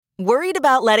Worried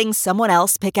about letting someone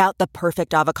else pick out the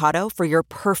perfect avocado for your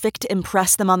perfect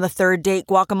impress them on the third date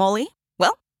guacamole?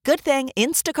 Well, good thing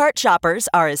Instacart shoppers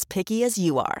are as picky as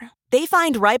you are. They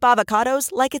find ripe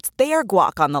avocados like it's their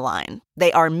guac on the line.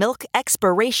 They are milk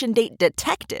expiration date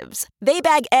detectives. They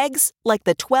bag eggs like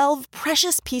the 12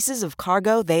 precious pieces of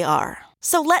cargo they are.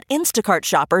 So let Instacart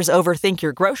shoppers overthink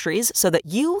your groceries so that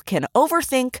you can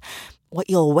overthink what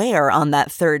you'll wear on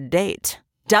that third date.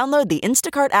 Download the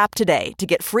Instacart app today to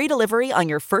get free delivery on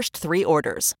your first 3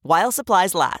 orders, while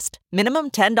supplies last.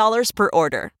 Minimum $10 per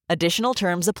order. Additional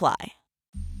terms apply.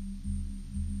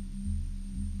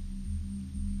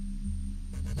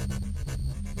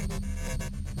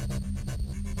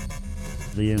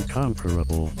 The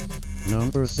Incomparable.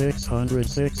 Number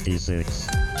 666.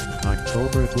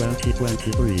 October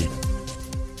 2023.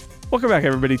 Welcome back,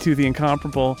 everybody, to The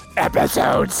Incomparable,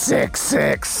 episode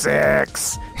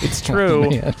 666. It's true.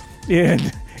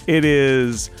 And it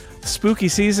is spooky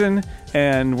season,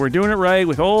 and we're doing it right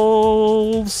with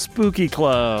old Spooky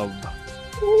Club.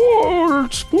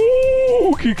 Old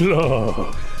Spooky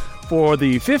Club. For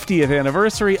the 50th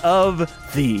anniversary of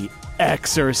The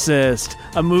Exorcist,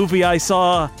 a movie I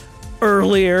saw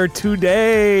earlier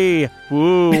today.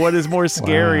 Ooh, what is more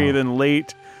scary than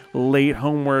late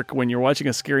homework when you're watching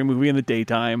a scary movie in the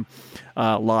daytime?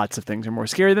 Lots of things are more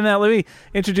scary than that. Let me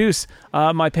introduce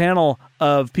my panel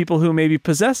of people who maybe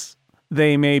possess.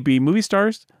 They may be movie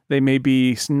stars. They may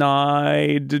be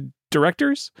snide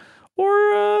directors,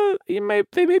 or they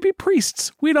may be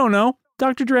priests. We don't know.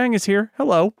 Dr. Drang is here.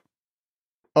 Hello.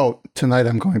 Oh, tonight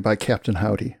I'm going by Captain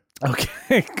Howdy.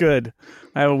 Okay, good.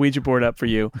 I have a Ouija board up for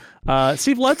you.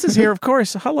 Steve Lutz is here, of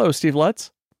course. Hello, Steve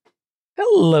Lutz.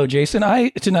 Hello, Jason. I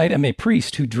tonight am a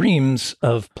priest who dreams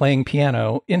of playing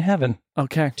piano in heaven.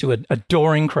 Okay. To an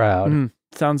adoring crowd.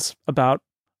 Sounds about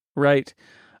right.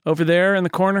 Over there in the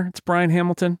corner, it's Brian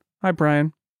Hamilton. Hi,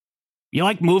 Brian. You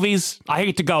like movies? I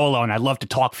hate to go alone. I love to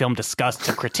talk, film, discuss,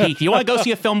 to critique. You want to go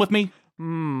see a film with me?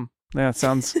 Yeah,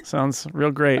 sounds real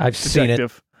great. I've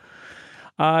Detective.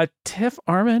 Seen it. Tiff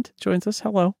Armand joins us.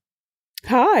 Hello.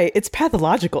 Hi, it's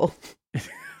pathological.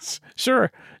 Sure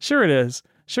it is.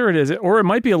 Sure it is. Or it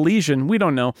might be a lesion. We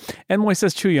don't know. And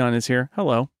Moises Chuyan is here.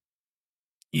 Hello.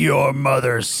 Your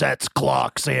mother sets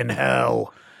clocks in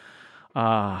hell.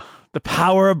 The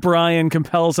power of Brian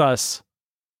compels us.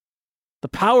 The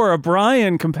power of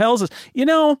Brian compels us. You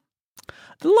know,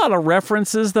 there's a lot of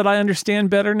references that I understand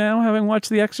better now, having watched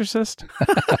The Exorcist.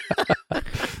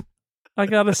 I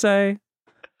gotta say.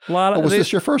 Was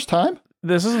this your first time?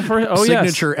 This is the first.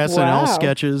 Signature yes. SNL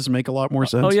sketches make a lot more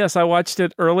sense. Oh, yes. I watched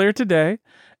it earlier today,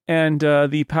 and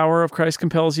the power of Christ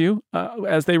compels you.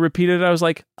 As they repeated it, I was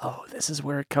like, oh, this is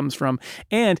where it comes from.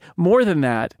 And more than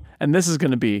that, and this is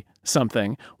going to be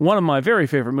something, one of my very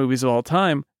favorite movies of all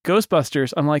time,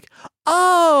 Ghostbusters. I'm like,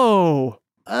 oh,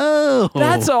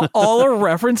 that's all a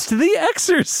reference to The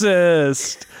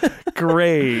Exorcist.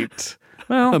 Great.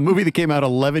 Well, a movie that came out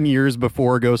 11 years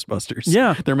before Ghostbusters.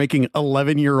 Yeah. They're making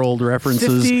 11-year-old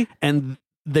references, and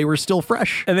they were still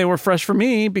fresh. And they were fresh for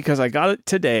me because I got it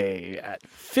today. At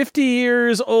 50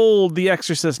 years old, The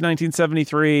Exorcist,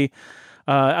 1973.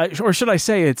 Or should I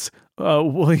say it's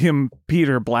William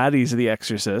Peter Blatty's The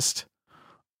Exorcist.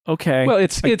 Okay. Well,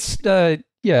 it's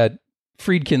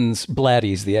Friedkin's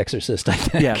Blatty's The Exorcist, I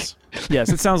think. Yes.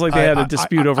 It sounds like they had a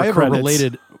dispute over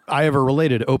credits. I have a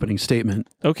related opening statement.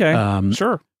 Okay,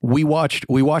 sure. We watched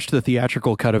the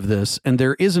theatrical cut of this, and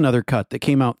there is another cut that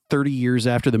came out 30 years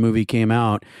after the movie came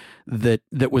out that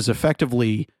was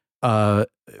effectively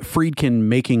Friedkin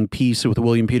making peace with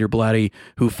William Peter Blatty,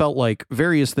 who felt like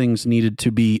various things needed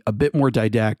to be a bit more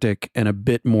didactic and a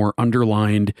bit more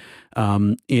underlined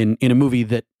in a movie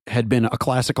that had been a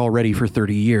classic already for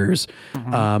 30 years.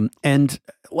 Mm-hmm. And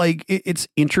like, it's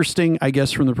interesting, I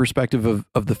guess, from the perspective of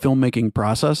the filmmaking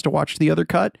process to watch the other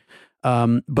cut.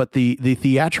 But the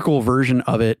theatrical version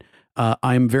of it,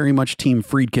 I'm very much Team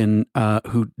Friedkin,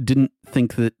 who didn't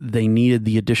think that they needed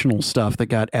the additional stuff that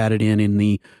got added in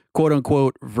the quote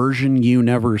unquote version you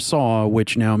never saw,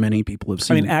 which now many people have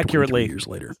seen. I mean, accurately years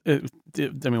later.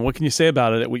 What can you say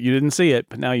about it? You didn't see it,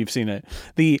 but now you've seen it.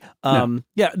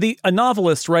 A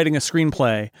novelist writing a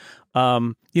screenplay,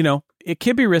 it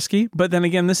can be risky, but then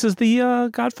again, this is the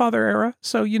Godfather era,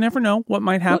 so you never know what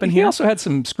might happen here. He also had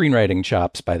some screenwriting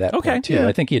chops by that point, too. Yeah.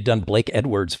 I think he had done Blake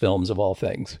Edwards films, of all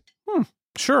things.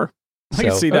 Sure. I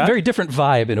can see that. A very different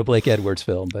vibe in a Blake Edwards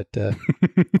film, but...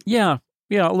 Yeah,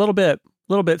 a little bit.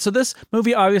 So this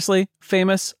movie, obviously,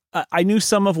 famous. I knew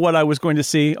some of what I was going to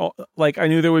see. Like, I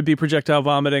knew there would be projectile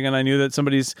vomiting, and I knew that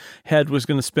somebody's head was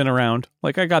going to spin around.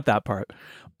 Like, I got that part.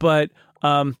 But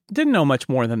didn't know much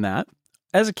more than that.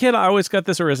 as a kid, I always got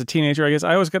this, or as a teenager, I guess,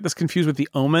 I always got this confused with The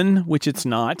Omen, which it's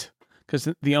not, because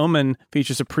The Omen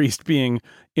features a priest being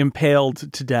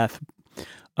impaled to death.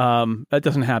 That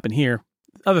doesn't happen here.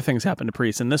 Other things happen to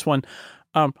priests in this one.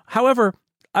 However,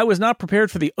 I was not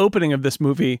prepared for the opening of this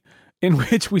movie, in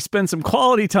which we spend some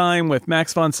quality time with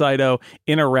Max von Sydow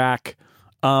in Iraq,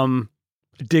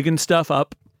 digging stuff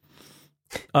up.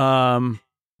 Yeah.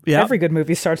 Every good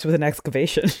movie starts with an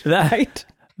excavation, right?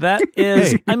 That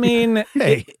is, I mean,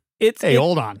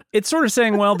 hold on. It's sort of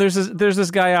saying, well, there's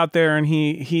this guy out there, and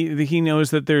he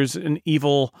knows that there's an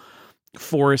evil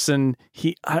force, and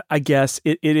I guess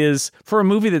it is, for a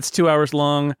movie that's 2 hours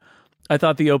long. I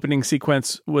thought the opening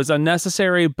sequence was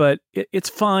unnecessary, but it's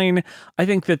fine. I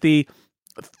think that the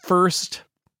first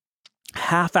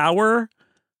half hour,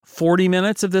 40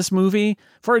 minutes of this movie,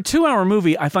 for a 2 hour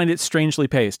movie, I find it strangely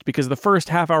paced, because the first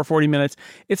half hour, 40 minutes,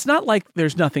 it's not like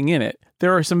there's nothing in it.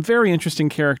 There are some very interesting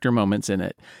character moments in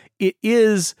it. It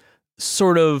is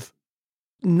sort of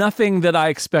nothing that I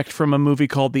expect from a movie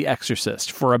called The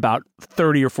Exorcist for about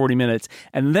 30 or 40 minutes.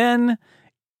 And then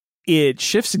it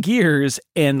shifts gears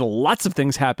and lots of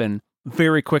things happen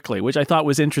very quickly, which I thought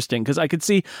was interesting, because I could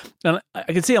see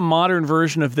a modern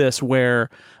version of this where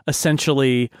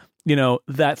essentially,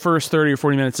 that first 30 or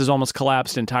 40 minutes is almost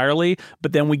collapsed entirely,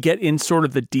 but then we get in sort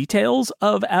of the details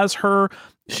of as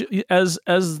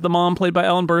the mom, played by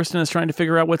Ellen Burstyn, is trying to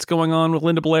figure out what's going on with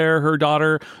Linda Blair, her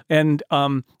daughter, and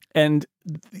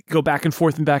go back and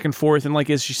forth, and like,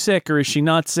 is she sick or is she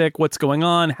not sick? What's going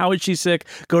on? How is she sick?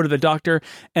 Go to the doctor.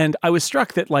 And I was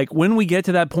struck that, like, when we get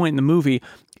to that point in the movie,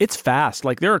 it's fast.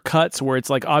 Like, there are cuts where it's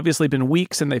like obviously been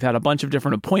weeks and they've had a bunch of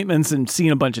different appointments and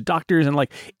seen a bunch of doctors, and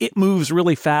like, it moves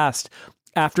really fast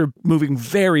after moving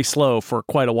very slow for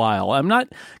quite a while. I'm not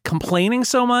complaining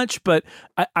so much, but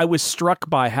I was struck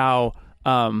by how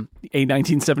a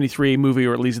 1973 movie,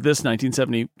 or at least this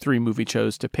 1973 movie,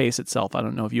 chose to pace itself. I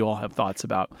don't know if you all have thoughts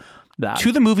about that.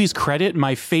 To the movie's credit,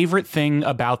 my favorite thing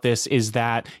about this is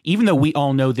that even though we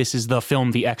all know this is the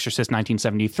film The Exorcist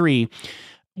 1973,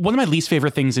 one of my least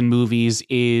favorite things in movies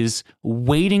is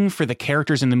waiting for the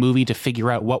characters in the movie to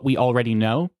figure out what we already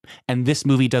know. And this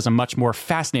movie does a much more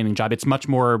fascinating job. It's much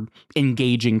more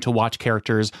engaging to watch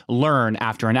characters learn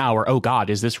after an hour. Oh, God,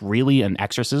 is this really an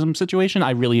exorcism situation? I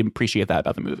really appreciate that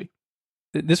about the movie.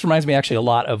 This reminds me actually a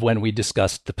lot of when we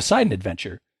discussed the Poseidon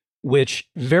Adventure, which,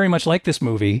 very much like this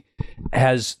movie,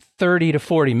 has 30 to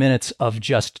 40 minutes of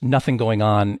just nothing going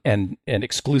on and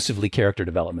exclusively character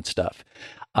development stuff.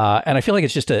 And I feel like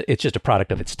it's just a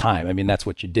product of its time. I mean, that's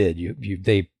what you did.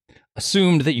 They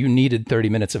assumed that you needed 30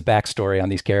 minutes of backstory on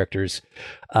these characters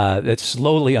that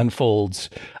slowly unfolds.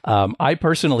 I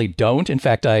personally don't. In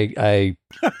fact, it's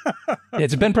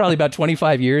been probably about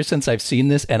 25 years since I've seen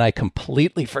this, and I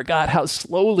completely forgot how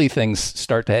slowly things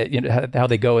start to, how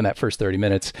they go in that first 30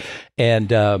 minutes. And,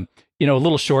 a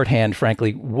little shorthand,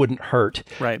 frankly, wouldn't hurt.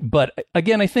 Right. But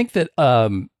again, I think that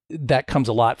that comes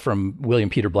a lot from William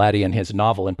Peter Blatty and his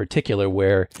novel in particular,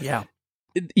 where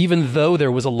even though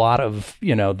there was a lot of,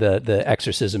 the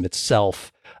exorcism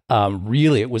itself,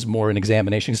 really it was more an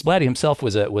examination, because Blatty himself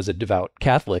was a devout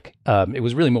Catholic. It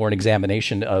was really more an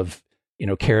examination of,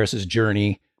 Karras's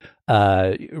journey,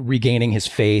 regaining his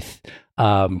faith,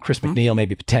 Chris McNeil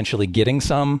maybe potentially getting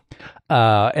some.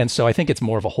 And so I think it's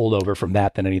more of a holdover from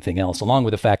that than anything else, along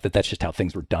with the fact that that's just how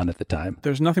things were done at the time.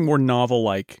 There's nothing more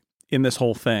novel-like in this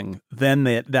whole thing than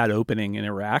that opening in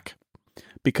Iraq,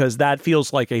 because that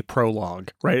feels like a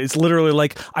prologue, right? It's literally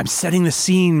like, I'm setting the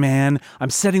scene, man. I'm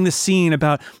setting the scene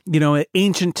about,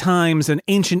 ancient times and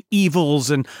ancient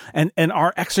evils, and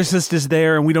our exorcist is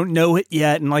there and we don't know it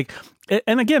yet.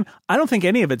 And again, I don't think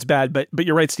any of it's bad, but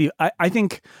you're right, Steve. I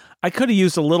think I could have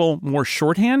used a little more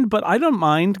shorthand, but I don't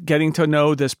mind getting to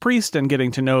know this priest and getting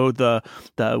to know the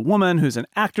woman who's an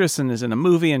actress and is in a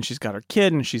movie, and she's got her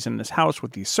kid and she's in this house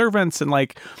with these servants, and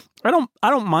like, I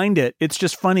don't mind it. It's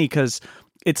just funny because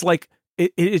it's like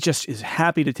it just is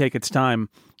happy to take its time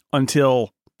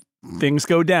until things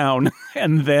go down,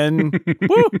 and then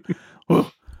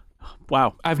woo.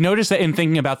 Wow. I've noticed that in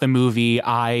thinking about the movie,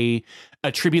 I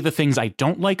attribute the things I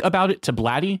don't like about it to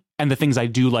Blatty, and the things I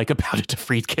do like about it to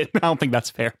Friedkin. I don't think that's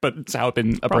fair, but it's how I've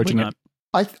been approaching it.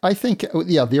 I think,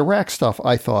 the Iraq stuff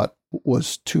I thought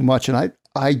was too much. And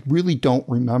I really don't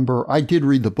remember. I did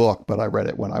read the book, but I read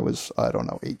it when I was,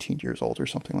 18 years old or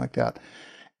something like that.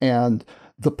 And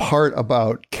the part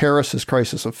about Karras's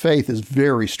crisis of faith is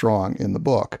very strong in the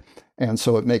book. And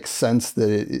so it makes sense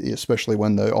that, especially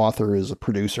when the author is a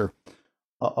producer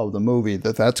of the movie,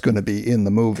 that's going to be in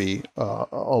the movie a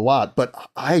lot. But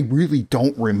I really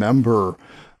don't remember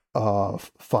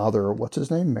Father, what's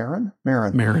his name? Marin?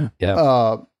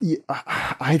 Yeah.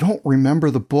 I don't remember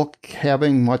the book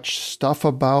having much stuff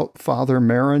about Father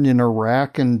Marin in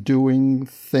Iraq and doing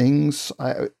things.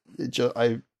 I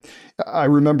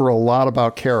remember a lot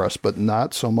about Karras, but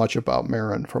not so much about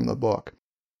Marin from the book.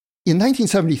 In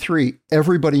 1973,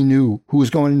 everybody who was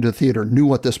going into the theater knew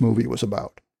what this movie was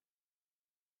about.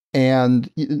 And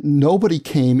nobody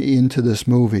came into this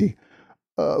movie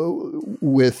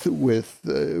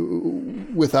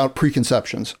without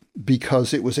preconceptions,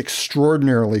 because it was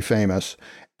extraordinarily famous.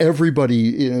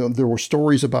 Everybody, there were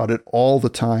stories about it all the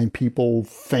time. People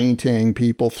fainting,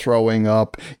 people throwing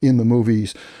up in the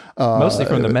movies. Mostly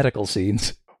from the medical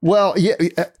scenes. Well, yeah,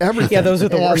 everything. Yeah, those are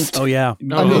the worst. Oh yeah.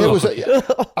 I mean, it was.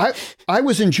 I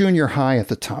was in junior high at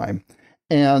the time,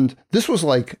 and this was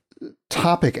like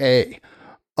topic A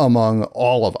among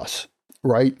all of us.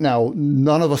 Right now,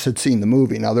 none of us had seen the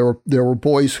movie. Now there were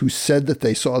boys who said that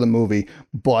they saw the movie,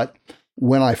 but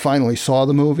when I finally saw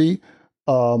the movie,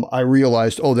 I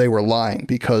realized, they were lying,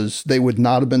 because they would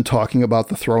not have been talking about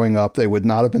the throwing up. They would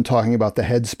not have been talking about the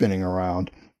head spinning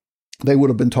around. They would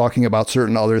have been talking about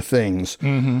certain other things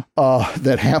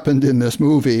that happened in this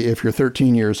movie if you're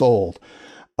 13 years old.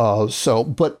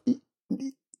 But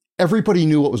everybody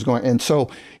knew what was going on. And so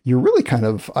you're really kind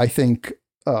of, I think,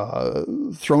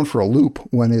 thrown for a loop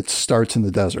when it starts in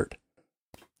the desert.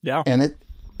 Yeah. And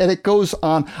it goes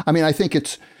on. I mean, I think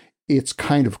it's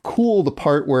kind of cool, the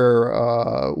part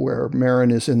where Marin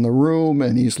is in the room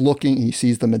and he's looking, he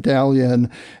sees the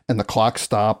medallion and the clock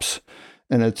stops,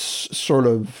 and it's sort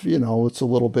of, it's a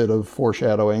little bit of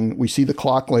foreshadowing. We see the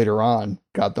clock later on,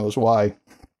 God knows why.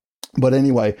 But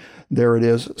anyway, there it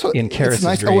is. So in Karras'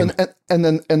 nice. dream. And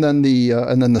then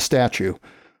the statue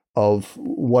of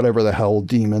whatever the hell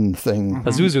demon thing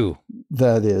Pazuzu.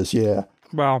 that is. Yeah.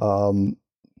 Wow.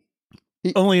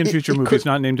 Only in future movies,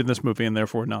 not named in this movie, and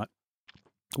therefore not.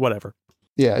 Whatever.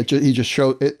 Yeah, he just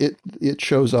shows it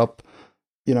shows up,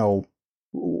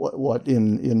 what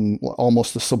in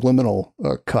almost a subliminal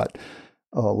cut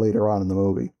later on in the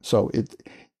movie. So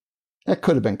that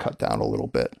could have been cut down a little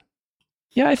bit.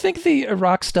 Yeah, I think the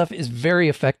Iraq stuff is very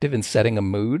effective in setting a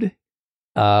mood.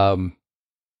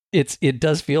 It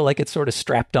does feel like it's sort of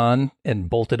strapped on and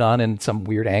bolted on in some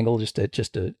weird angle, just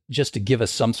to give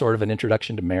us some sort of an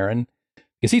introduction to Marin,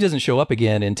 because he doesn't show up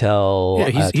again until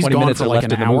he's 20 gone minutes for are like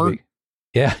left an in the hour. movie.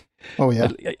 Yeah. Oh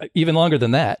yeah. Even longer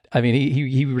than that. I mean,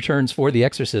 he returns for the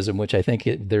exorcism, which I think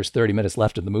there's 30 minutes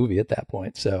left in the movie at that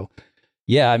point. So,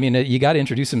 yeah, I mean, you got to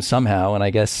introduce him somehow, and I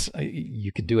guess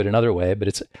you could do it another way.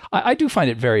 But I do find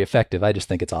it very effective. I just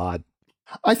think it's odd.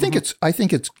 I think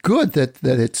it's good that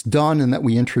it's done and that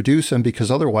we introduce him, because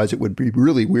otherwise it would be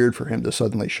really weird for him to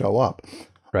suddenly show up.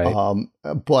 Right.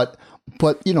 But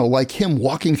like him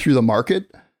walking through the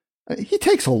market, he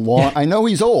takes a long. I know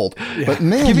he's old, but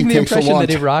man, giving he the takes a impression long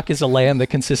that Iraq is a land that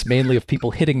consists mainly of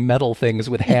people hitting metal things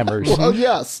with hammers. Well,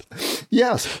 yes,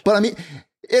 but I mean.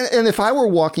 And if I were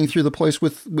walking through the place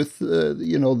with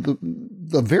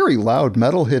the very loud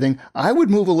metal hitting, I would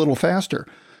move a little faster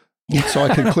so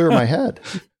I could clear my head.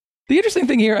 The interesting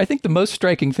thing here, I think the most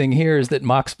striking thing here, is that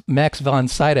Max von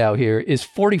Sydow here is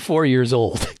 44 years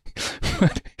old.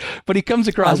 But he comes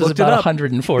across as about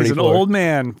 144. He's an old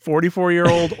man,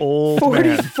 44-year-old old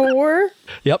 44?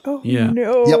 Yep. Oh, Yeah.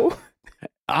 no. Yep.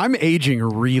 I'm aging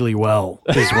really well,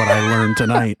 is what I learned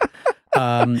tonight.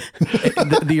 The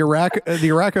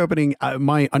Iraq opening,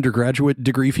 my undergraduate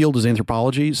degree field is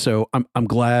anthropology, so I'm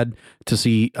glad to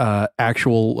see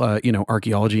actual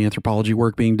archaeology, anthropology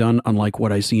work being done, unlike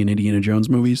what I see in Indiana Jones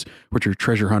movies, which are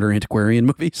treasure hunter antiquarian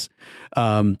movies.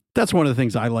 That's one of the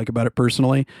things I like about it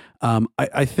personally.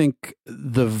 I think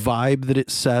the vibe that it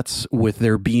sets with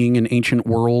there being an ancient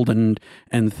world and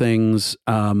things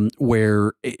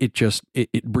where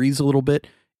it breathes a little bit.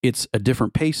 It's a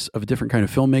different pace of a different kind of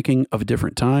filmmaking of a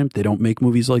different time. They don't make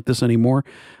movies like this anymore.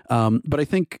 But I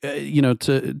think,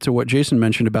 to what Jason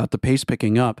mentioned about the pace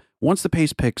picking up, once the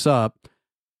pace picks up,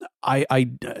 I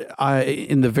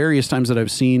in the various times that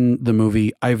I've seen the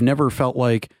movie, I've never felt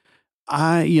like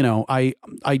I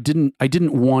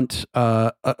didn't want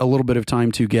a little bit of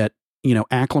time to get,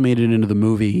 acclimated into the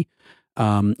movie.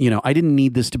 I didn't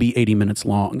need this to be 80 minutes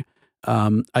long.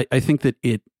 I think that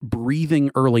it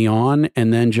breathing early on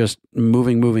and then just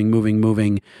moving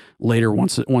later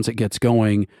once it gets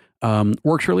going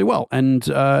works really well. And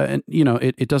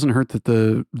it doesn't hurt that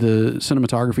the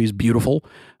cinematography is beautiful,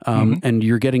 and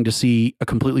you're getting to see a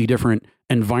completely different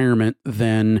environment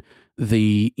than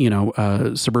the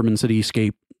suburban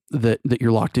cityscape that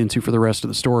you're locked into for the rest of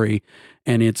the story.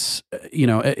 And it's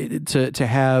to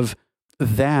have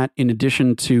that, in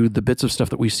addition to the bits of stuff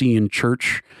that we see in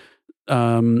church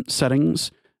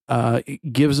settings,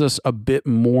 it gives us a bit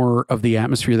more of the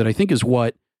atmosphere that I think is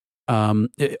what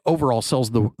overall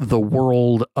sells the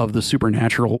world of the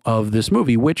supernatural of this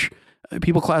movie, which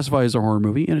people classify as a horror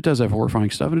movie, and it does have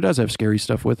horrifying stuff, and it does have scary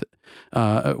stuff with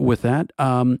that.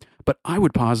 But I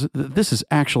would posit that this is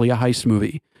actually a heist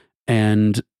movie,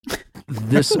 and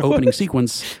this opening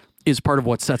sequence is part of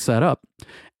what sets that up.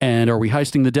 And are we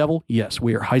heisting the devil? Yes,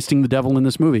 we are heisting the devil in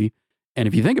this movie. And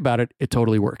if you think about it, it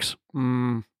totally works.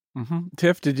 Mm-hmm.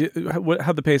 Tiff,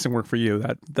 how'd the pacing work for you?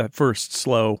 That first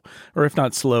slow, or if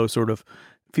not slow, sort of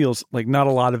feels like not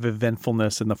a lot of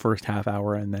eventfulness in the first half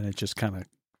hour, and then it just kind of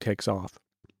takes off.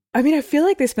 I mean, I feel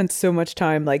like they spent so much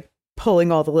time like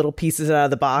pulling all the little pieces out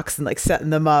of the box and like setting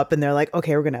them up, and they're like,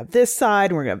 okay, we're gonna have this side,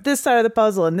 and we're gonna have this side of the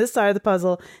puzzle, and this side of the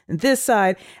puzzle, and this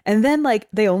side, and then like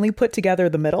they only put together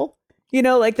the middle. You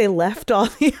know, like they left all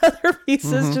the other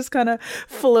pieces just kind of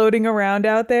floating around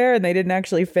out there, and they didn't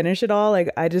actually finish it all. Like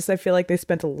I feel like they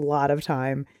spent a lot of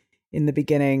time in the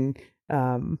beginning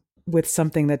with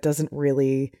something that doesn't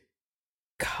really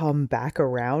come back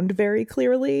around very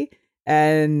clearly.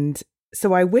 And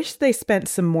so I wish they spent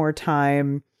some more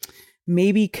time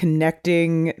maybe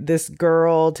connecting this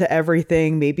girl to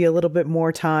everything, maybe a little bit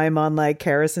more time on like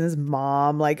Karis and his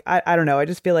mom. Like, I don't know. I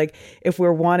just feel like if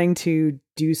we're wanting to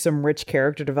do some rich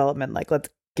character development, like let's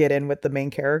get in with the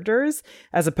main characters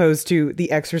as opposed to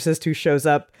the exorcist who shows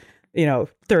up,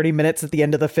 30 minutes at the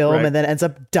end of the film and then ends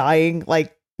up dying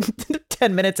like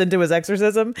 10 minutes into his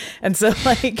exorcism. And so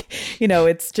like,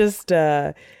 it's just,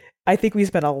 I think we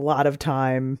spent a lot of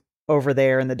time over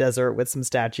there in the desert with some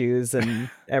statues and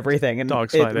everything, and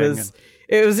dogs it fighting.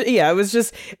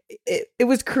 It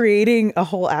was creating a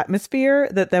whole atmosphere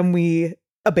that then we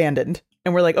abandoned,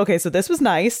 and we're like, okay, so this was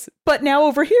nice, but now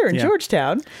over here in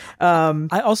Georgetown.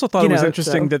 I also thought it was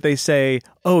interesting that they say,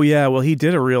 oh yeah, well he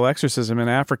did a real exorcism in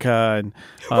Africa, and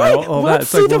all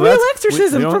let's that. see the real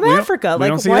exorcism from Africa.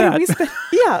 Like, why did we spend?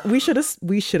 Yeah, we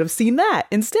should have seen that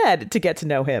instead to get to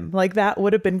know him. Like that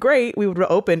would have been great. We would have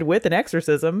opened with an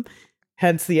exorcism,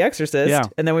 hence The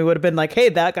Exorcist, and then we would have been like, hey,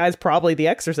 that guy's probably the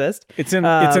exorcist. It's in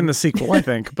the sequel, I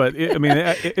think, but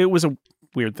it was a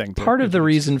weird thing. Part of the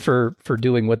reason for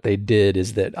doing what they did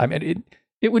is that, I mean,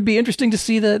 it would be interesting to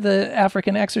see the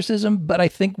African exorcism, but I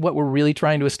think what we're really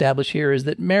trying to establish here is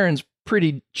that Maron's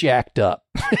pretty jacked up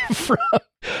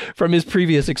from his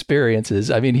previous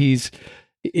experiences. I mean,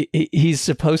 he's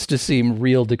supposed to seem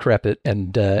real decrepit,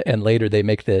 and later they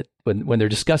make that when they're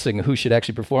discussing who should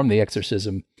actually perform the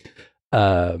exorcism,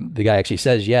 the guy actually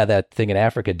says, yeah, that thing in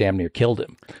Africa damn near killed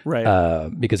him. Right.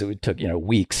 Because it took,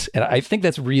 weeks. And I think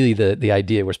that's really the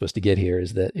idea we're supposed to get here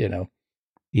is that,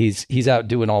 he's out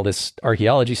doing all this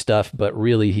archaeology stuff, but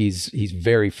really he's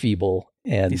very feeble,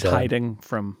 and he's hiding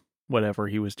from whatever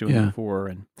he was doing before.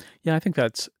 And I think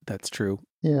that's true.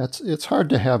 Yeah. It's hard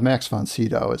to have Max von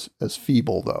Sydow as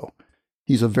feeble though.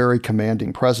 He's a very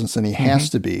commanding presence, and he has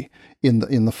to be in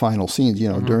the final scenes,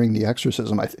 during the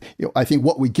exorcism. I think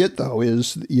what we get though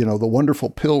is, the wonderful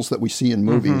pills that we see in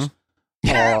movies.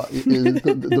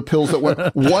 The pills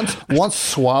that once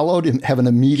swallowed and have an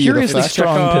immediate Curiously effect.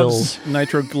 strong pills.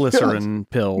 Nitroglycerin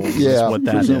pills is what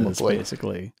that is,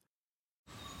 basically.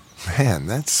 Man,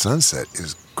 that sunset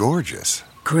is gorgeous.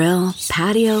 Grill,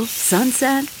 patio,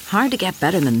 sunset. Hard to get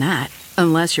better than that.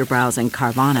 Unless you're browsing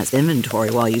Carvana's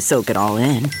inventory while you soak it all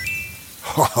in.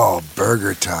 Oh,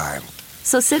 burger time.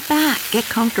 So sit back, get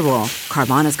comfortable.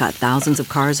 Carvana's got thousands of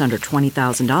cars under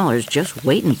 $20,000 just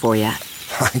waiting for you.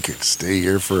 I could stay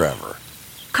here forever.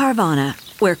 Carvana,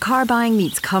 where car buying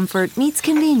meets comfort meets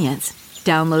convenience.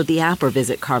 Download the app or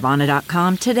visit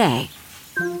Carvana.com today.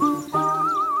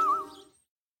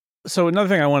 So another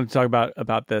thing I wanted to talk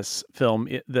about this film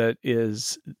that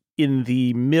is in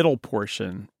the middle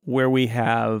portion, where we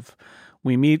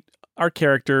meet our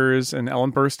characters, and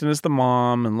Ellen Burstyn is the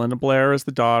mom, and Linda Blair is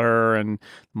the daughter, and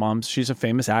she's a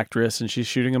famous actress, and she's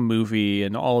shooting a movie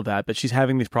and all of that, but she's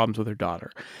having these problems with her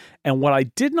daughter. And what I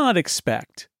did not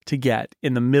expect to get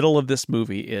in the middle of this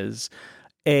movie is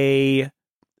we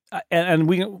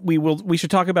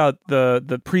should talk about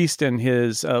the priest and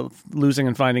his losing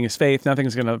and finding his faith.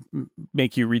 Nothing's going to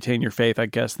make you retain your faith, I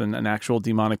guess, than an actual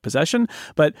demonic possession.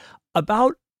 But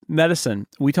about medicine,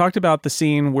 we talked about the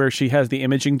scene where she has the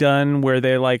imaging done, where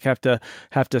they like have to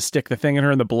stick the thing in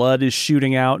her and the blood is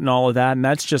shooting out and all of that, and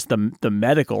that's just the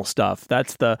medical stuff.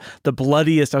 That's the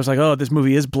bloodiest. I was like, oh, this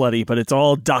movie is bloody, but it's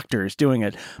all doctors doing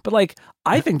it. But like,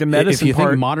 I think the medicine if you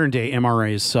think modern day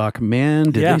MRAs suck,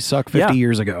 man, did they suck 50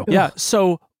 years ago? Yeah.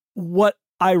 So what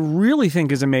I really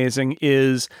think is amazing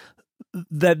is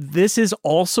that this is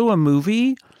also a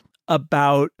movie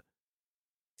about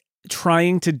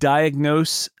trying to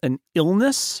diagnose an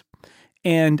illness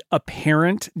and a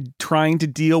parent trying to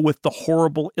deal with the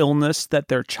horrible illness that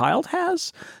their child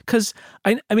has. Because,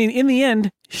 I mean, in the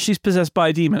end, she's possessed by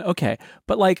a demon. Okay.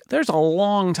 But like, there's a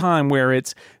long time where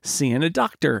it's seeing a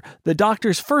doctor. The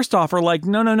doctors first off are like,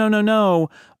 no.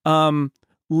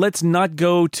 Let's not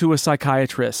go to a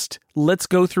psychiatrist. Let's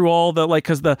go through all the, like,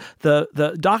 because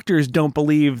the doctors don't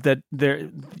believe that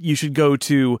you should go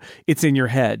to it's in your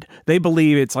head. They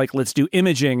believe it's like, let's do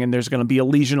imaging and there's going to be a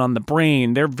lesion on the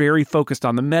brain. They're very focused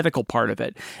on the medical part of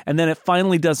it. And then it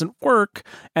finally doesn't work.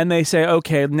 And they say,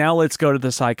 okay, now let's go to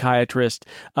the psychiatrist.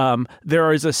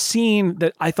 There is a scene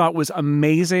that I thought was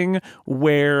amazing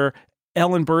where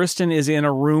Ellen Burstyn is in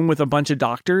a room with a bunch of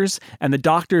doctors, and the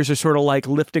doctors are sort of like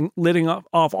letting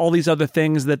off all these other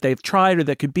things that they've tried or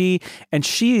that could be, and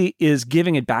she is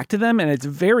giving it back to them. And it's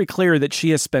very clear that she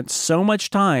has spent so much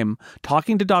time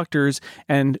talking to doctors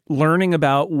and learning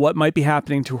about what might be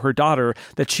happening to her daughter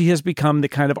that she has become the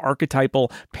kind of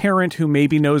archetypal parent who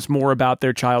maybe knows more about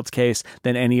their child's case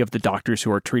than any of the doctors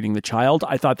who are treating the child.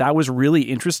 I thought that was really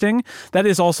interesting. That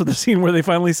is also the scene where they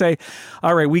finally say,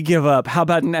 all right, we give up. How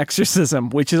about an exorcism?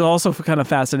 Which is also kind of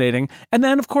fascinating. And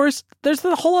then, of course, there's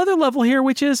the whole other level here,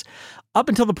 which is up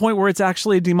until the point where it's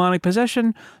actually a demonic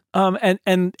possession. And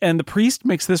the priest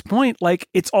makes this point, like,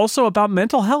 it's also about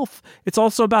mental health. It's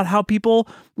also about how people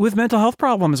with mental health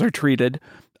problems are treated,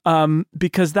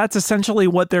 because that's essentially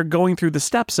what they're going through the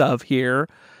steps of here,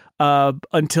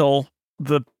 until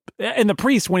the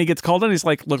priest, when he gets called in, he's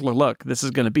like, look, this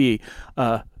is going to be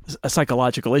a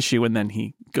psychological issue. And then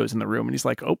he goes in the room and he's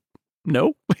like, oh,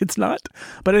 no, it's not.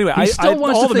 But anyway, he still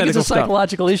wants all to the think it's a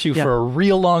psychological issue for a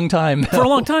real long time. For a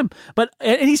long time. But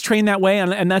and he's trained that way,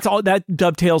 and that's all that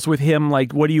dovetails with him.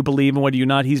 Like, what do you believe and what do you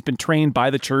not? He's been trained by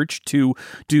the church to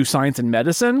do science and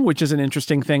medicine, which is an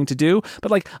interesting thing to do. But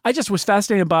like, I just was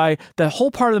fascinated by the whole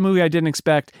part of the movie I didn't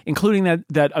expect, including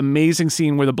that amazing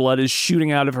scene where the blood is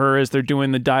shooting out of her as they're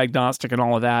doing the diagnostic and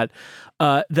all of that.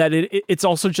 That it's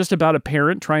also just about a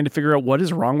parent trying to figure out what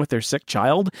is wrong with their sick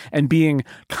child and being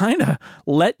kind of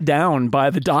let down by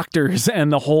the doctors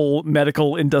and the whole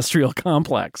medical industrial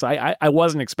complex. I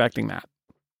wasn't expecting that.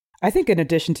 I think in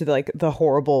addition to the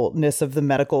horribleness of the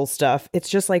medical stuff, it's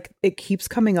just like it keeps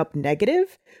coming up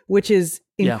negative, which is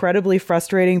incredibly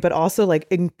frustrating, but also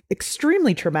like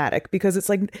extremely traumatic, because it's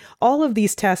like all of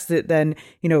these tests that then,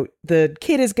 the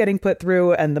kid is getting put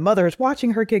through and the mother is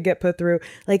watching her kid get put through,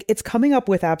 like it's coming up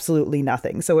with absolutely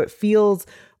nothing. So it feels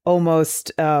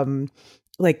almost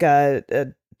like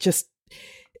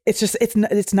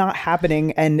it's not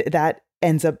happening. And that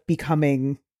ends up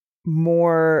becoming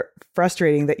more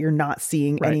frustrating that you're not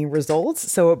seeing any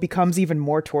results. So it becomes even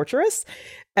more torturous.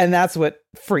 And that's what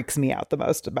freaks me out the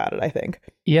most about it, I think.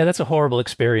 Yeah, that's a horrible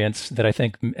experience that I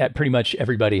think pretty much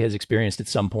everybody has experienced at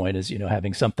some point, is,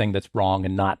 having something that's wrong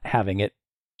and not having it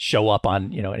show up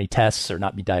on, any tests or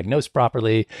not be diagnosed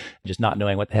properly, just not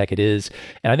knowing what the heck it is.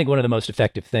 And I think one of the most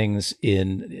effective things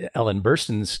in Ellen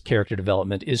Burstyn's character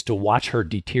development is to watch her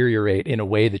deteriorate in a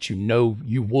way that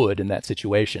you would in that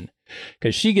situation.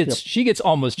 Because she gets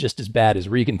almost just as bad as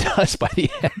Regan does by the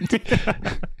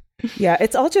end. Yeah,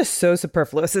 it's all just so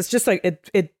superfluous. It's just like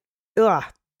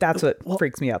that's what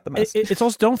freaks me out the most. It's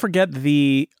also, don't forget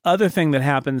the other thing that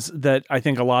happens that I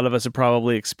think a lot of us have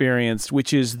probably experienced,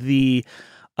 which is the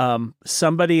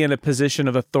somebody in a position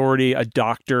of authority, a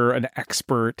doctor, an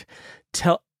expert,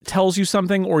 tells you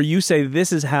something, or you say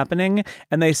this is happening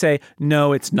and they say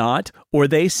no it's not, or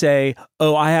they say,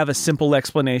 oh, I have a simple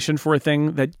explanation for a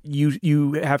thing that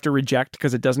you have to reject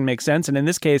because it doesn't make sense. And in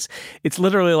this case, it's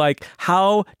literally like,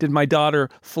 how did my daughter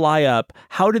fly up?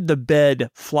 How did the bed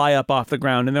fly up off the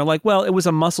ground? And they're like, well, it was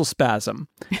a muscle spasm.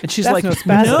 And she's like,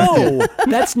 no,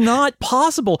 that's not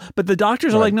possible. But the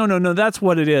doctors are like, no, that's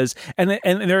what it is. And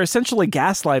they're essentially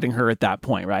gaslighting her at that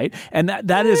point, right? And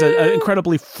that is an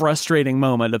incredibly frustrating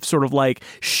moment of sort of like,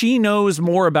 she knows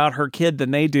more about her kid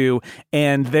than they do,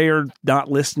 and they're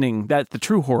not listening. That the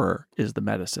true horror is the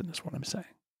medicine, is what I'm saying.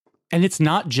 And it's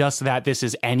not just that this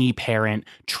is any parent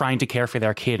trying to care for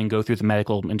their kid and go through the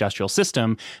medical industrial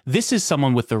system. This is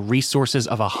someone with the resources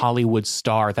of a Hollywood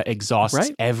star that exhausts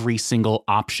every single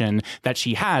option that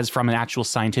she has from an actual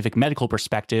scientific medical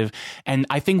perspective. And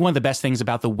I think one of the best things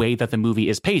about the way that the movie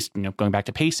is paced, going back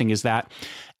to pacing, is that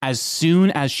as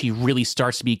soon as she really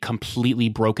starts to be completely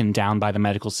broken down by the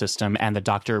medical system and the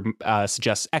doctor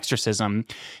suggests exorcism,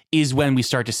 is when we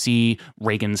start to see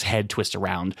Reagan's head twist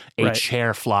around, a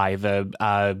chair fly,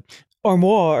 the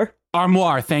armoire.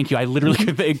 Thank you. I literally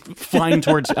could think flying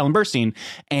towards Ellen Burstyn.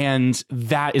 And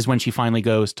that is when she finally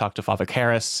goes talk to Father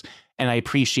Karras. And I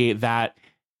appreciate that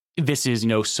this is,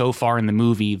 so far in the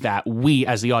movie that we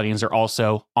as the audience are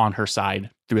also on her side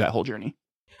through that whole journey.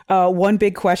 One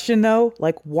big question though,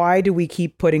 like why do we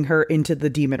keep putting her into the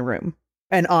demon room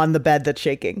and on the bed that's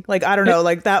shaking? Like, I don't know,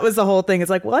 like that was the whole thing. It's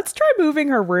like, well, let's try moving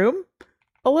her room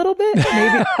a little bit.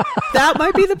 Maybe that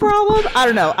might be the problem. I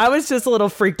don't know. I was just a little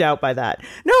freaked out by that.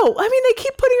 No, I mean, they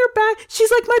keep putting her back. She's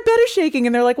like, my bed is shaking.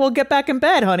 And they're like, well, get back in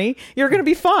bed, honey. You're going to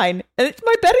be fine. And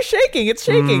my bed is shaking. It's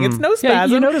shaking. It's no spasm.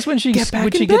 Yeah, you notice when she gets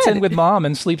in with mom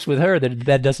and sleeps with her, that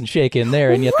bed doesn't shake in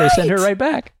there. And yet they send her right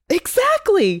back.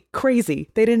 Exactly.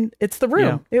 Crazy. They didn't. It's the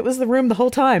room. Yeah. It was the room the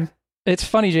whole time. It's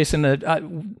funny, Jason, that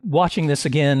watching this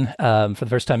again for the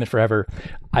first time in forever,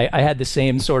 I had the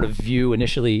same sort of view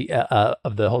initially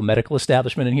of the whole medical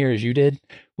establishment in here as you did,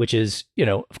 which is,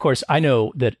 of course, I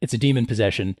know that it's a demon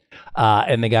possession,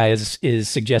 and the guy is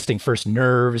suggesting first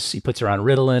nerves. He puts her on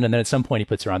Ritalin, and then at some point he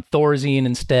puts her on Thorazine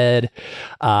instead,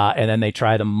 and then they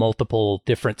try the multiple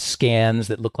different scans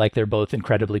that look like they're both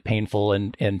incredibly painful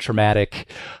and traumatic,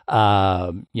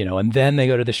 and then they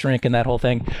go to the shrink and that whole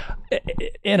thing.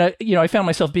 And I found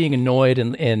myself being annoyed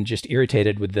and just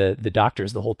irritated with the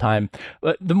doctors the whole time.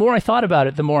 But the more I thought about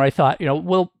it, the more I thought,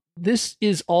 well, this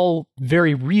is all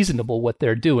very reasonable what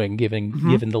they're doing,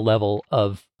 given the level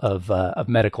of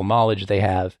medical knowledge they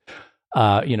have.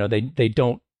 They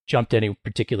don't jump to any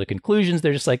particular conclusions.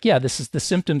 They're just like, yeah, this is the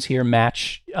symptoms here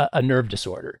match a nerve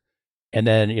disorder, and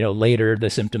then later the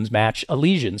symptoms match a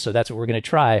lesion. So that's what we're going to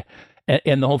try.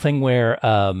 And the whole thing where,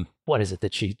 what is it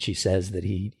that she says that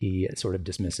he sort of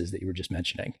dismisses that you were just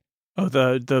mentioning? Oh,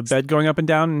 the bed going up and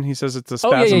down, and he says it's a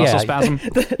spasm, muscle spasm.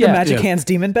 the magic hands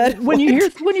demon bed. When you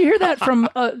hear that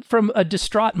from a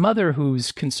distraught mother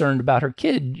who's concerned about her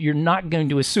kid, you're not going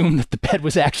to assume that the bed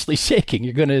was actually shaking.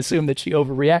 You're going to assume that she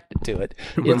overreacted to it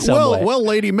in some way. Well,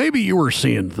 lady, maybe you were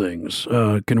seeing things.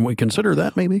 Can we consider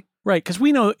that maybe? Right, because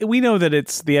we know that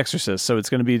it's The Exorcist, so it's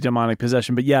going to be demonic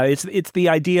possession. But yeah, it's the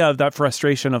idea of that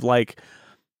frustration of like,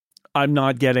 I'm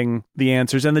not getting the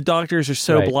answers, and the doctors are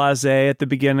so blasé at the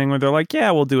beginning, where they're like,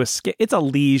 "Yeah, we'll do a it's a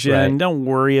lesion. Right. Don't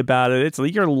worry about it.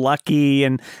 You're lucky,"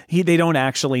 and they don't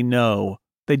actually know.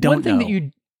 They don't. One thing that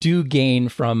you do gain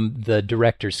from the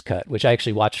director's cut, which I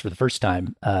actually watched for the first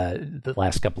time the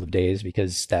last couple of days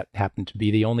because that happened to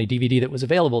be the only DVD that was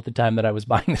available at the time that I was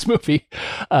buying this movie.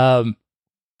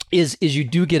 Is you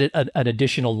do get an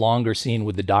additional longer scene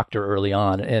with the doctor early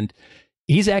on, and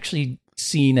he's actually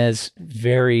seen as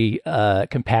very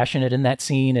compassionate in that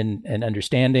scene and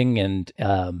understanding, and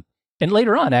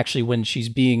later on, actually, when she's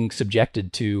being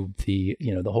subjected to the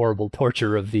horrible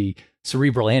torture of the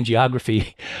cerebral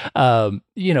angiography,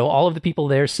 all of the people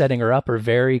there setting her up are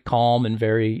very calm and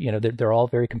very, they're all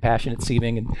very compassionate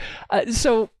seeming, and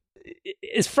so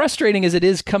as frustrating as it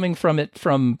is coming from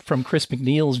Chris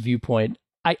McNeil's viewpoint,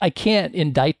 I can't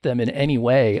indict them in any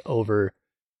way over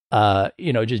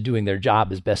just doing their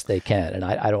job as best they can. And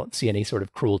I don't see any sort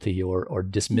of cruelty or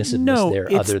dismissiveness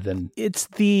there other than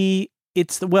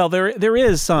there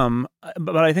is some,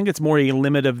 but I think it's more a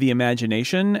limit of the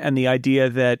imagination and the idea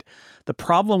that the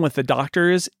problem with the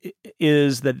doctors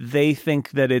is that they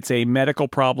think that it's a medical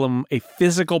problem, a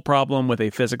physical problem with a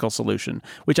physical solution,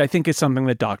 which I think is something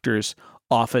that doctors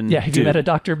often do. Have you met a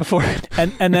doctor before?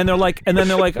 and then they're like,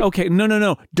 okay,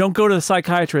 no, don't go to the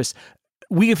psychiatrist.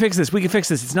 We can fix this.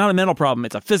 It's not a mental problem.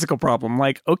 It's a physical problem.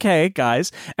 Like, okay,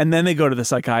 guys. And then they go to the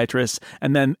psychiatrist,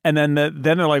 and then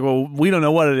they're like, well, we don't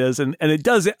know what it is. And it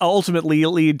does ultimately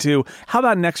lead to, how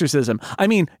about an exorcism? I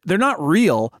mean, they're not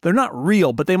real,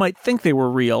 but they might think they were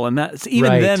real. And that's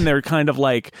even then they're kind of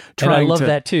like trying to. And I love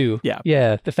that too. Yeah.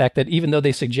 Yeah. The fact that even though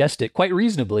they suggest it quite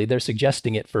reasonably, they're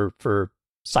suggesting it for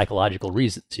psychological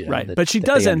reasons. Right. But she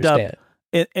does end up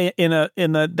in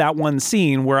that one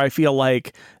scene where I feel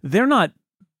like they're not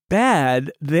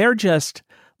bad. They're just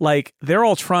like, they're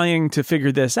all trying to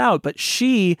figure this out. But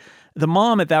the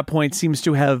mom at that point seems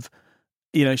to have,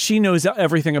 she knows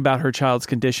everything about her child's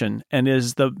condition and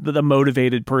is the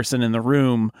motivated person in the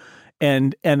room.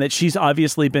 And that she's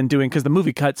obviously been doing, because the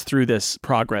movie cuts through this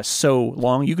progress so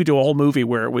long. You could do a whole movie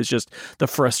where it was just the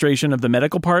frustration of the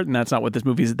medical part, and that's not what this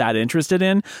movie is that interested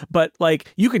in. But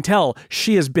like, you can tell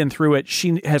she has been through it.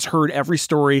 She has heard every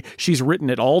story. She's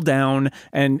written it all down,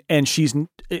 and she's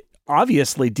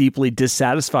obviously deeply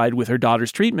dissatisfied with her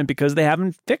daughter's treatment because they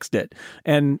haven't fixed it.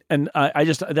 And I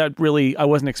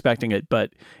wasn't expecting it,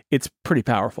 but it's pretty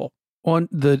powerful. On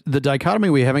the dichotomy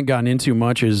we haven't gotten into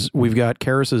much is we've got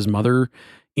Karis's mother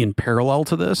in parallel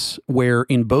to this, where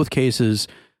in both cases,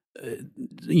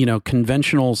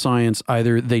 conventional science,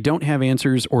 either they don't have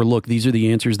answers or look, these are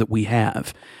the answers that we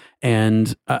have.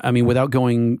 And I mean, without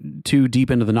going too deep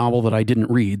into the novel that I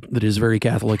didn't read, that is very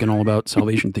Catholic and all about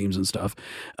salvation themes and stuff,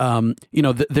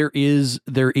 there is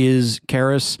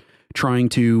Karras trying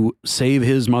to save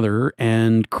his mother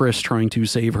and Chris trying to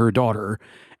save her daughter,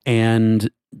 and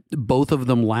both of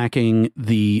them lacking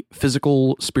the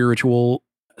physical, spiritual,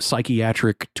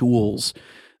 psychiatric tools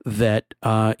that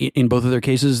in both of their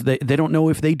cases, they don't know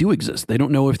if they do exist. They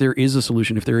don't know if there is a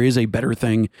solution, if there is a better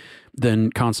thing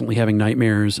than constantly having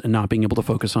nightmares and not being able to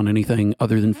focus on anything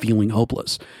other than feeling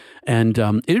hopeless. And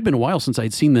it had been a while since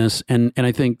I'd seen this. And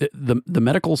I think that the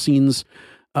medical scenes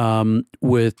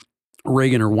with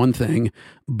Reagan are one thing,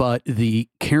 but the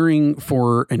caring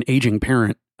for an aging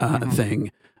parent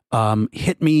thing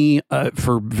hit me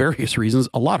for various reasons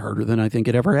a lot harder than I think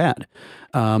it ever had.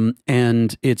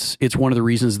 And it's one of the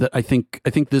reasons that I think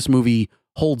this movie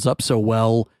holds up so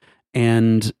well,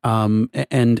 and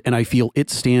I feel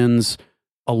it stands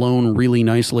alone really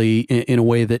nicely in a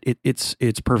way that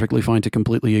it's perfectly fine to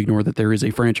completely ignore that there is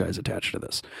a franchise attached to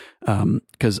this.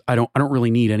 Because I don't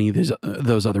really need any of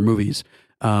those other movies.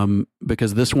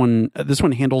 Because this one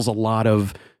handles a lot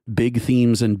of big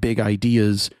themes and big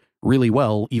ideas really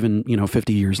well, even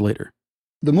 50 years later.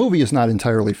 The movie is not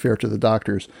entirely fair to the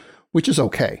doctors, which is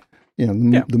okay.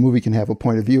 The movie can have a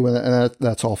point of view, and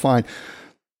that's all fine.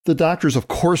 The doctors, of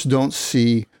course, don't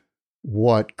see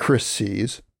what Chris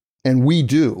sees, and we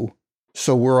do.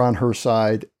 So we're on her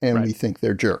side, and we think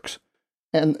they're jerks,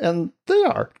 and they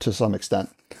are to some extent.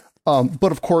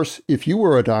 But of course, if you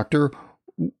were a doctor,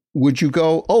 would you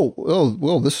go,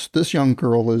 well, this young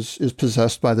girl is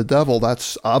possessed by the devil?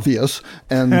 That's obvious,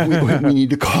 and we need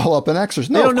to call up an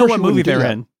exorcist. No, they don't know what movie they're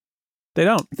in. They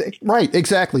don't. Right,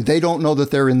 exactly. They don't know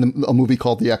that they're in a movie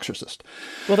called The Exorcist.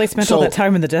 Well, they spent all that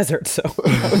time in the desert, so.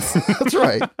 That's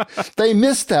right. They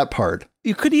missed that part.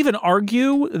 You could even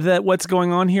argue that what's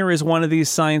going on here is one of these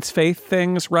science faith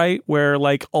things, right? Where,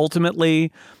 like,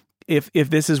 ultimately, if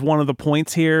this is one of the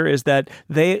points here, is that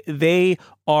they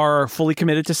are fully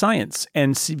committed to science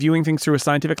and viewing things through a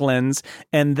scientific lens,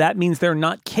 and that means they're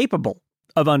not capable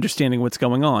of understanding what's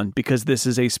going on because this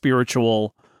is a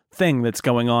spiritual thing that's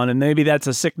going on, and maybe that's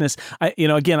a sickness. I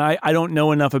don't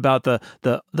know enough about the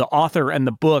author and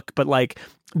the book, but like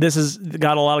this has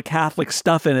got a lot of Catholic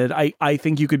stuff in it. I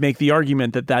think you could make the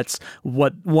argument that that's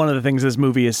what one of the things this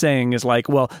movie is saying is like,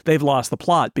 well, they've lost the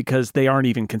plot because they aren't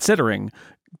even considering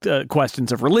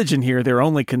questions of religion here. They're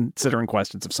only considering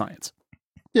questions of science.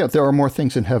 Yeah, there are more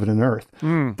things in heaven and earth.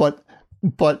 But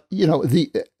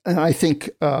and I think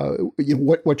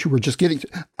what you were just getting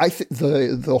to, I think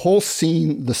the whole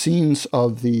scene, the scenes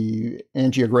of the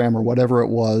angiogram or whatever it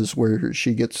was, where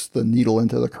she gets the needle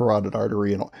into the carotid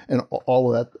artery and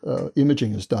all of that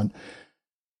imaging is done.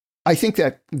 I think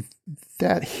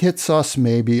that hits us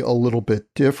maybe a little bit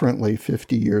differently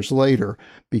 50 years later,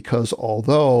 because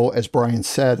although, as Brian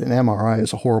said, an MRI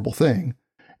is a horrible thing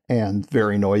and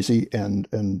very noisy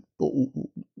and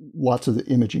lots of the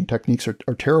imaging techniques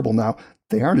are terrible now,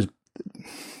 they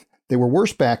were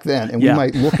worse back then. And we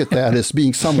might look at that as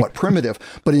being somewhat primitive.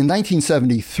 But in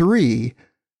 1973,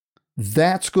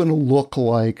 that's going to look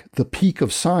like the peak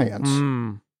of science.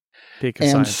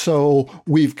 So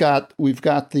we've got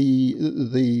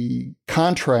the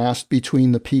contrast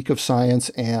between the peak of science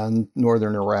and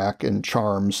northern Iraq and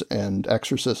charms and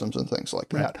exorcisms and things like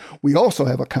that. We also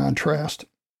have a contrast,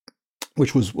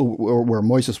 which was where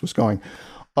Moises was going,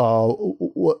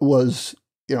 was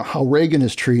how Reagan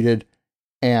is treated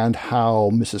and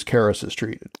how Mrs. Karras is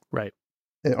treated. Right.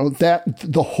 That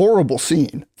the horrible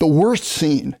scene, the worst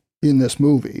scene in this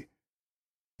movie,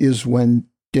 is when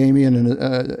Damien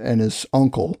and his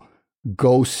uncle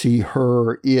go see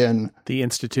her in the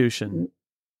institution.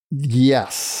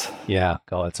 Yes. Yeah.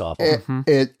 Oh, it's awful.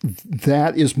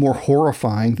 That is more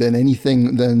horrifying than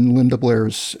anything Linda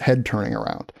Blair's head turning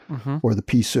around or the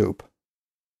pea soup.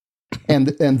 And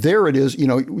there it is.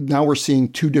 Now we're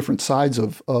seeing two different sides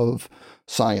of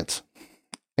science,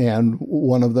 and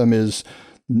one of them is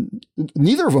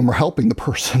neither of them are helping the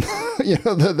person,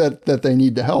 that they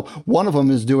need to help. One of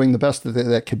them is doing the best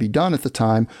that can be done at the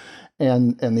time,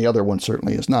 and the other one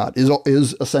certainly is not.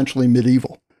 Is essentially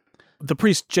medieval. The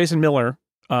priest Jason Miller,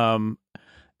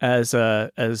 as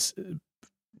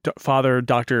Father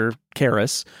Dr.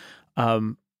 Karras,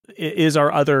 is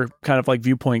our other kind of like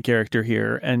viewpoint character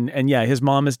here, and yeah, his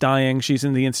mom is dying. She's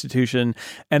in the institution,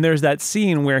 and there's that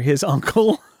scene where his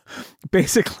uncle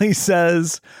basically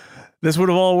says, "This would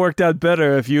have all worked out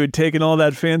better if you had taken all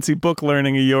that fancy book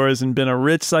learning of yours and been a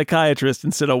rich psychiatrist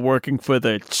instead of working for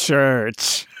the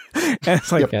church." And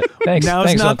it's like, thanks,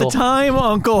 now's not Uncle. the time,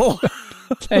 Uncle.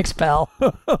 Thanks, pal.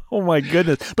 Oh my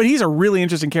goodness. But he's a really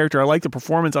interesting character. I like the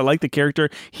performance. I like the character.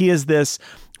 He is this,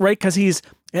 right? Because he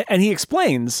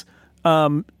explains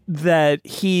that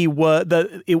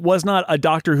it was not a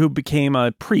doctor who became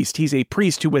a priest. He's a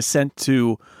priest who was sent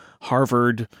to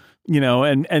Harvard,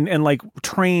 and like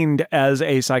trained as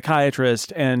a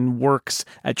psychiatrist and works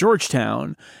at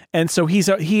Georgetown. And so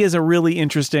he is a really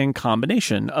interesting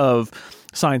combination of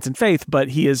science and faith, but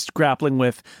he is grappling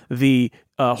with the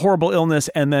horrible illness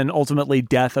and then ultimately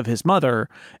death of his mother.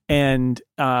 And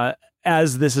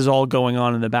as this is all going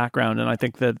on in the background, and I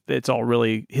think that it's all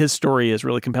really, his story is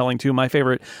really compelling too. My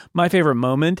favorite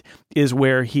moment is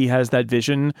where he has that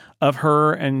vision of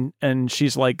her and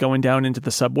she's like going down into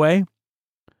the subway.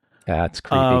 That's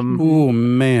creepy. Oh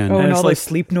man! And all those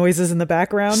sleep noises in the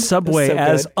background. Subway so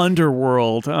as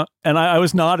underworld, and I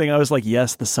was nodding. I was like,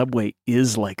 "Yes, the subway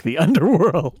is like the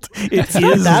underworld. It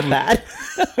is not that bad."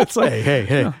 It's like,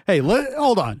 hey!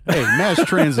 Hold on. Hey, mass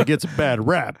transit gets a bad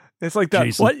rap. It's like that.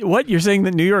 Jason. What you're saying?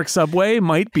 The New York subway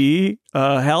might be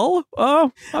hell?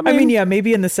 Oh, I mean, yeah,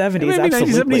 maybe in the 70s, maybe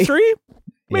absolutely. 1973.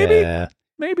 Maybe. Yeah.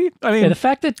 Maybe. I mean, the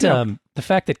fact that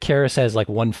Karras has like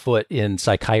 1 foot in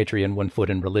psychiatry and 1 foot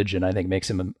in religion, I think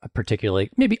makes him a particularly,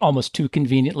 maybe almost too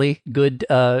conveniently good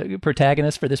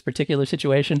protagonist for this particular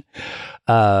situation.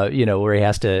 Where he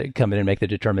has to come in and make the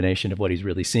determination of what he's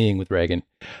really seeing with Reagan.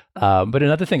 But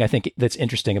another thing I think that's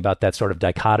interesting about that sort of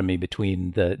dichotomy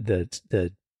between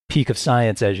the peak of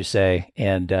science, as you say,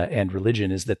 and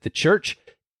religion is that the church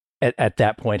at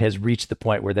that point has reached the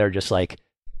point where they're just like,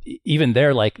 even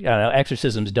they're like, I don't know,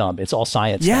 exorcism's dumb. It's all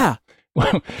science. Yeah.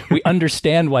 We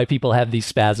understand why people have these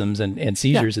spasms and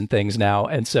seizures and things now.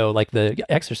 And so like the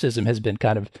exorcism has been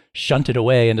kind of shunted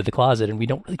away into the closet and we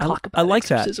don't really talk about it. I like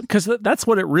exorcism. That because that's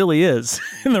what it really is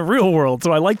in the real world.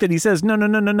 So I like that he says, no.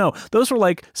 Those were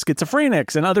like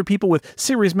schizophrenics and other people with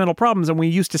serious mental problems. And we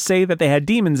used to say that they had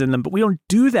demons in them, but we don't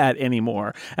do that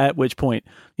anymore. At which point,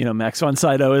 Max von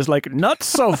Sydow is like, not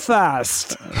so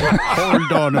fast.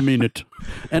 Hold on a minute.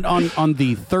 And on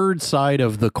the third side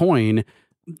of the coin,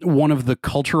 one of the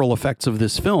cultural effects of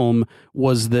this film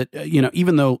was that,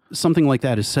 even though something like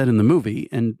that is said in the movie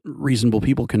and reasonable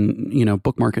people can,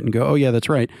 bookmark it and go, oh yeah, that's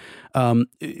right.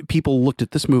 People looked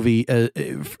at this movie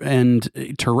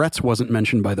and Tourette's wasn't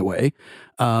mentioned, by the way.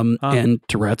 And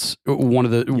Tourette's, one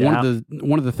of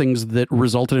the things that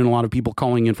resulted in a lot of people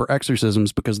calling in for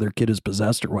exorcisms because their kid is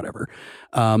possessed or whatever.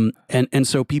 And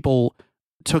so people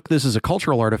took this as a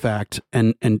cultural artifact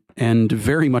and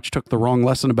very much took the wrong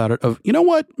lesson about it of,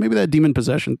 what, maybe that demon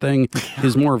possession thing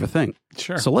is more of a thing.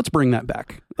 Sure. So let's bring that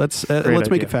back. Let's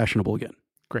make it fashionable again.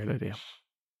 Great idea.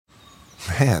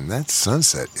 Man, that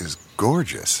sunset is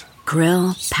gorgeous.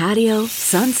 Grill, patio,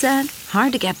 sunset.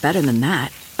 Hard to get better than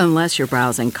that. Unless you're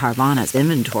browsing Carvana's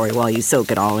inventory while you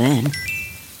soak it all in.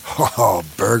 Oh,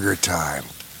 burger time.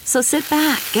 So sit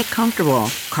back, get comfortable.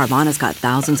 Carvana's got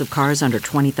thousands of cars under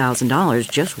 $20,000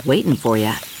 just waiting for you.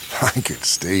 I could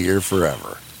stay here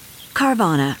forever.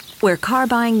 Carvana, where car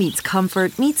buying meets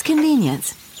comfort meets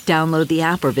convenience. Download the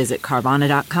app or visit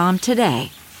Carvana.com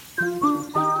today.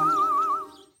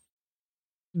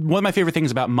 One of my favorite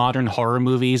things about modern horror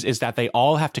movies is that they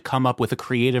all have to come up with a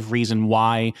creative reason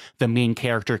why the main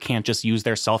character can't just use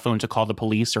their cell phone to call the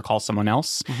police or call someone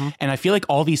else. Mm-hmm. And I feel like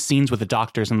all these scenes with the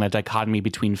doctors and the dichotomy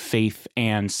between faith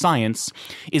and science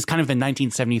is kind of the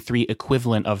 1973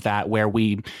 equivalent of that, where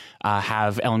we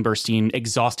have Ellen Burstyn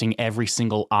exhausting every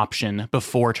single option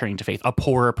before turning to faith. A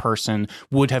poorer person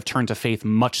would have turned to faith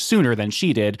much sooner than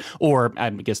she did. Or I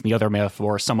guess in the other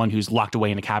metaphor, someone who's locked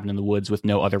away in a cabin in the woods with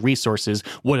no other resources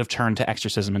would have turned to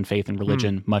exorcism and faith and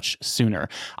religion much sooner.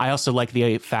 I also like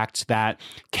the fact that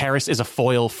Karras is a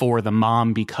foil for the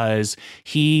mom because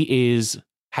he is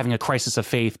having a crisis of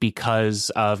faith because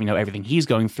of, everything he's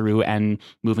going through and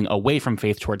moving away from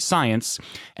faith towards science.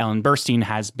 Ellen Burstyn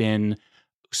has been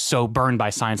so burned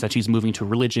by science that she's moving to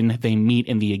religion. They meet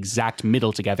in the exact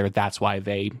middle together. That's why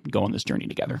they go on this journey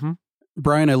together. Mm-hmm.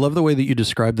 Brian, I love the way that you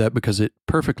describe that because it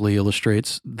perfectly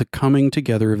illustrates the coming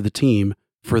together of the team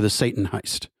for the Satan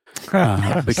heist.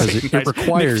 Because it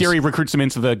requires Nick Fury recruits him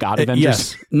into the God Avengers.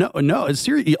 Yes, no, it's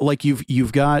serious. Like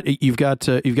you've got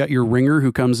your ringer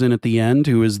who comes in at the end,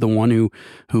 who is the one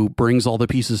who brings all the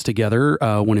pieces together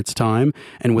when it's time.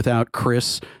 And without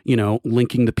Chris,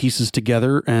 linking the pieces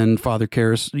together, and Father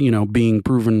Karras, being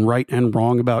proven right and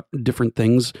wrong about different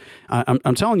things,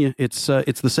 I'm telling you, it's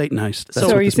the Satan heist. That's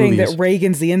so are you saying that is.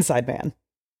 Reagan's the inside man?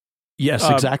 Yes,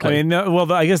 exactly.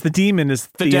 I guess the demon is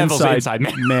the devil's inside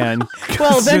man.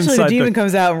 Well, eventually the demon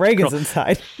comes out and Reagan's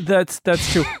inside. That's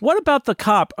true. What about the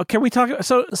cop? Can we talk?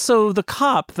 So the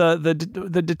cop,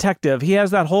 the detective, he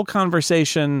has that whole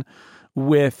conversation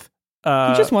with. He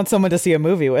just wants someone to see a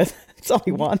movie with. That's all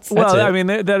he wants. Well, I mean,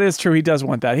 that is true. He does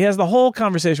want that. He has the whole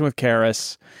conversation with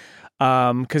Karras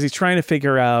because he's trying to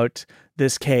figure out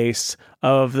this case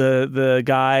of the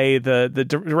guy, the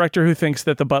director who thinks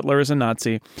that the butler is a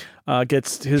Nazi,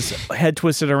 gets his head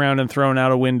twisted around and thrown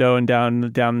out a window and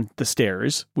down the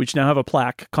stairs, which now have a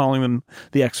plaque calling them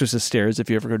the Exorcist stairs. If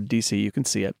you ever go to DC, you can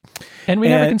see it. And we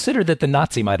never considered that the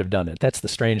Nazi might have done it. That's the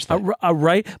strange thing.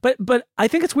 Right. But I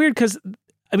think it's weird because,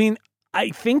 I mean, I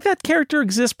think that character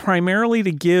exists primarily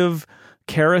to give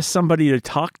Karras somebody to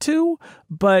talk to,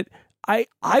 but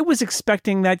I was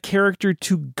expecting that character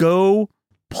to go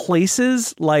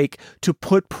places, like to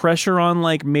put pressure on,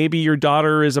 like, maybe your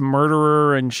daughter is a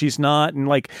murderer and she's not, and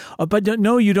like, but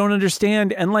no, you don't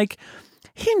understand. And like,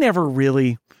 he never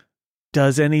really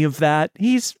does any of that.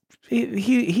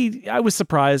 I was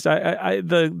surprised.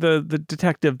 The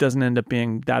detective doesn't end up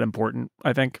being that important,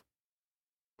 I think.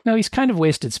 No, he's kind of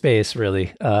wasted space,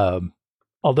 really.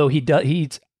 Although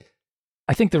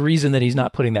I think the reason that he's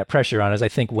not putting that pressure on is I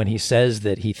think when he says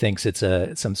that he thinks it's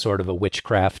some sort of a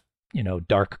witchcraft,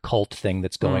 dark cult thing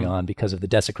that's going on because of the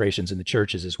desecrations in the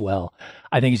churches as well.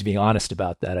 I think he's being honest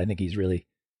about that. I think he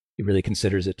really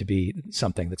considers it to be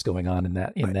something that's going on in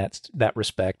that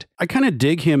respect. I kind of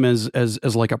dig him as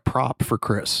like a prop for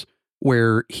Chris,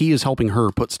 where he is helping her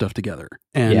put stuff together,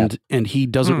 and he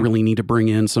doesn't really need to bring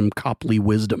in some coply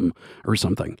wisdom or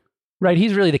something. Right,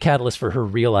 he's really the catalyst for her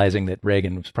realizing that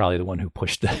Reagan was probably the one who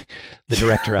pushed the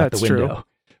director out the window. True.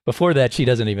 Before that, she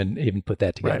doesn't even put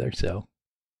that together. Right. So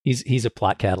he's a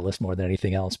plot catalyst more than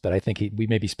anything else. But I think we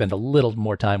maybe spend a little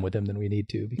more time with him than we need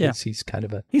to because he's kind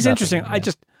of he's interesting.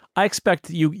 I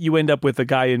expect you end up with the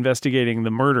guy investigating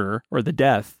the murder or the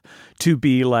death to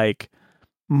be like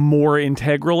more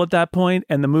integral at that point,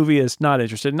 and the movie is not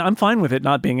interested. And I'm fine with it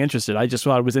not being interested. I just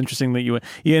thought it was interesting that you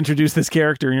introduced this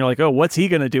character and you're like, oh, what's he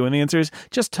going to do? And the answer is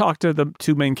just talk to the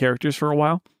two main characters for a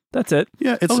while. That's it.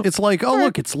 Yeah, it's like, oh,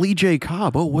 look, it's Lee J.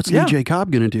 Cobb. Oh, what's Lee J.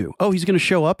 Cobb going to do? Oh, he's going to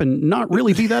show up and not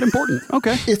really be that important.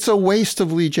 Okay. It's a waste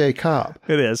of Lee J. Cobb.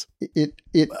 It is.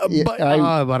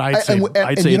 But I'd say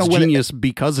it's genius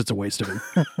because it's a waste of him.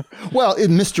 Well,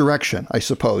 in misdirection, I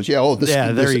suppose. Yeah.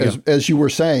 There you go. As you were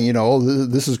saying,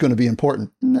 this is going to be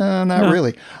important. No, not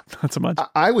really. Not so much.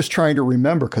 I was trying to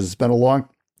remember because it's been a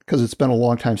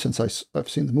long time since I've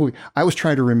seen the movie. I was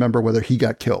trying to remember whether he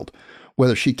got killed,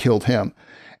 whether she killed him.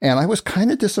 And I was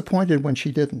kind of disappointed when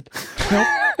she didn't. Nope,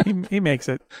 he makes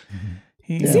it.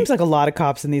 It seems like a lot of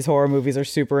cops in these horror movies are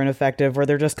super ineffective, where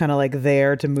they're just kind of like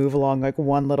there to move along like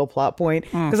one little plot point.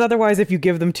 Because otherwise, if you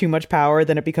give them too much power,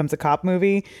 then it becomes a cop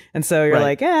movie. And so you're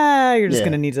like, you're just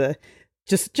going to need to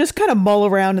just kind of mull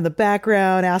around in the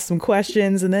background, ask some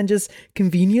questions, and then just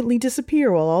conveniently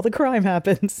disappear while all the crime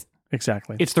happens.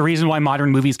 Exactly. It's the reason why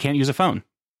modern movies can't use a phone.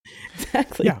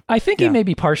 Exactly. Yeah. I think he may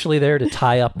be partially there to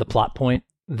tie up the plot point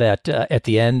that at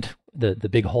the end, the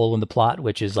big hole in the plot,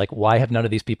 which is like, why have none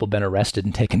of these people been arrested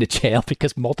and taken to jail?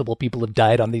 Because multiple people have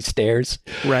died on these stairs.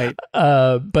 Right.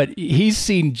 But he's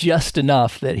seen just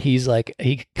enough that he's like,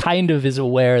 he kind of is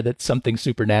aware that something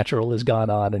supernatural has gone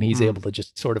on, and he's able to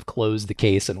just sort of close the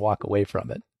case and walk away from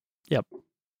it. Yep.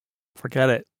 Forget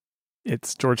it.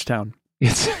 It's Georgetown.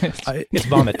 It's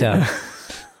Vomit Town.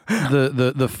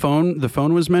 The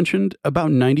phone was mentioned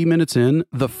about 90 minutes in.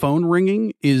 The phone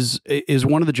ringing is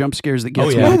one of the jump scares that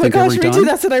gets me. Oh my gosh, me too.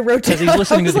 That's what I wrote down. Because he's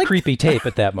listening to the creepy tape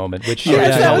at that moment, which is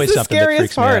that always was the something that scariest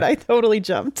freaks part. me out. I totally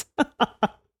jumped.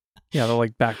 Yeah, the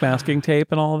like backmasking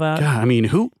tape and all of that. God, I mean,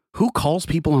 who calls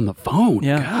people on the phone?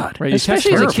 Yeah. God. Right.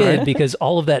 Especially as a kid, because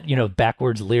all of that,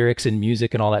 backwards lyrics and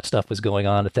music and all that stuff was going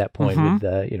on at that point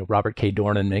with, Robert K.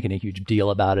 Dornan making a huge deal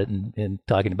about it and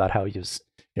talking about how he was,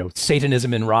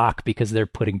 Satanism in rock because they're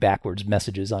putting backwards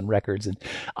messages on records. And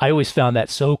I always found that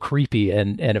so creepy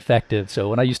and effective. So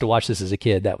when I used to watch this as a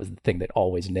kid, that was the thing that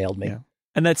always nailed me. Yeah.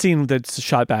 And that scene that's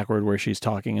shot backward where she's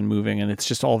talking and moving, and it's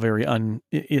just all very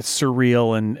it's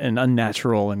surreal and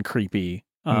unnatural and creepy.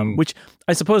 Which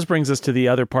I suppose brings us to the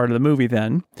other part of the movie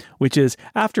then, which is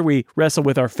after we wrestle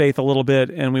with our faith a little bit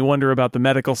and we wonder about the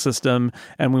medical system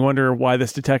and we wonder why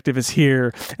this detective is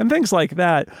here and things like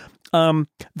that.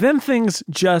 Then things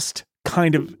just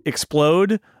kind of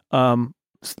explode,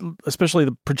 especially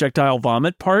the projectile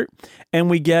vomit part. And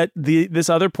we get this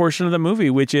other portion of the movie,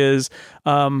 which is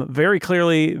very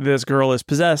clearly this girl is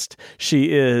possessed.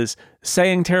 She is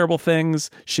saying terrible things.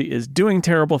 She is doing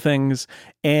terrible things.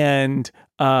 And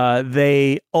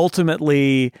they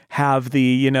ultimately have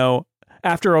the,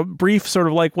 after a brief sort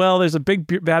of like, well, there's a big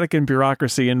Vatican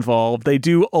bureaucracy involved. They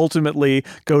do ultimately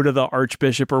go to the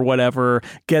archbishop or whatever,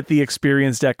 get the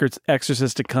experienced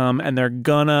exorcist to come, and they're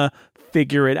gonna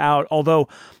figure it out. Although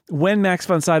when Max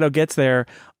von Sydow gets there,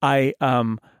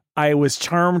 I was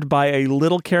charmed by a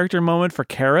little character moment for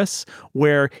Karras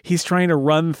where he's trying to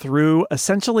run through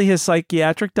essentially his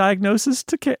psychiatric diagnosis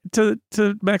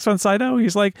to Max von Sydow.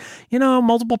 He's like,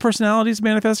 multiple personalities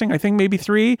manifesting, I think maybe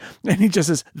 3. And he just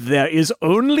says, there is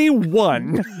only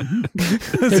one.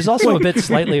 There's also a bit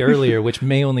slightly earlier, which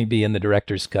may only be in the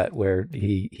director's cut, where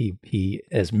he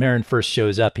as Marin first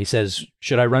shows up, he says,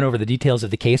 should I run over the details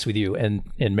of the case with you? And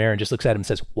Marin just looks at him and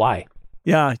says, why?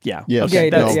 Yeah. Yes.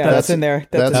 Okay, that's in there.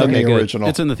 That's in the good. original.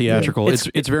 It's in the theatrical. Yeah.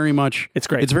 It's very much. It's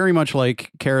great. It's very much like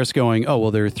Karras going, oh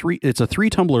well, there are 3. It's a 3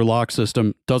 tumbler lock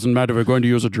system. Doesn't matter if we're going to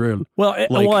use a drill. Well,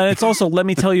 and it's also, let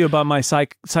me tell you about my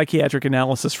psychiatric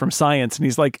analysis from science. And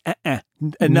he's like,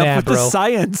 enough with bro. the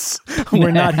science. We're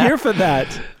not here for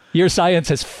that. Your science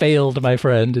has failed, my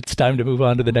friend. It's time to move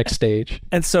on to the next stage.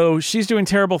 And so she's doing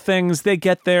terrible things. They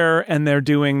get there and they're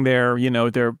doing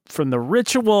they're from the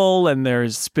ritual, and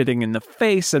there's spitting in the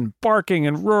face and barking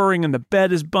and roaring, and the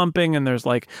bed is bumping, and there's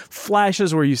like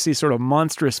flashes where you see sort of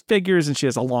monstrous figures, and she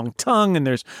has a long tongue, and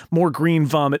there's more green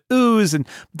vomit ooze, and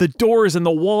the doors and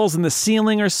the walls and the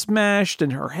ceiling are smashed,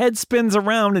 and her head spins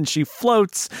around and she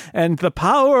floats, and the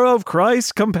power of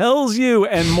Christ compels you,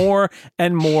 and more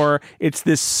and more. It's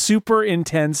this super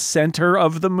intense center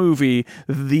of the movie,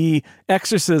 the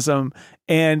exorcism,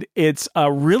 and it's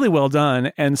really well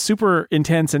done and super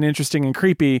intense and interesting and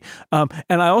creepy. And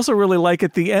I also really like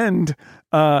at the end,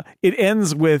 it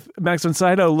ends with Max von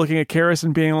Sydow looking at Karras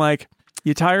and being like,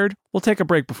 you tired? We'll take a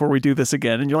break before we do this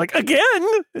again. And you're like, again?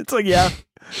 It's like, yeah,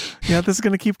 this is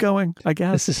going to keep going, I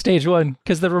guess. This is stage 1.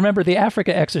 Because remember, the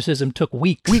Africa exorcism took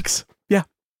weeks. Yeah.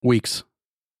 Weeks.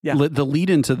 Yeah. The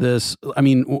lead into this, I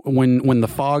mean, when the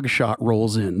fog shot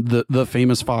rolls in, the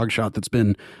famous fog shot that's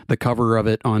been the cover of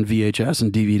it on VHS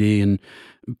and DVD and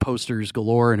posters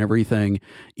galore and everything,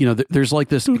 there's like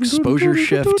this exposure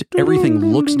shift. Everything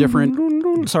looks different.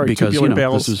 Sorry, because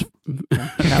bells. this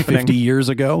was 50 years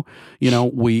ago.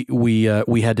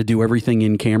 We had to do everything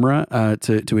in camera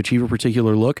to achieve a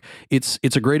particular look. It's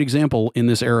a great example in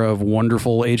this era of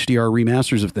wonderful HDR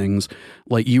remasters of things.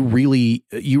 Like you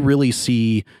really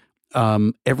see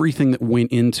everything that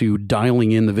went into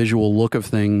dialing in the visual look of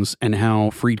things, and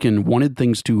how Friedkin wanted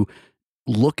things to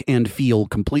look and feel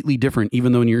completely different,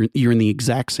 even though you're in the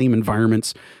exact same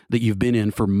environments that you've been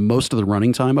in for most of the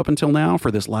running time up until now,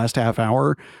 for this last half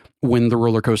hour when the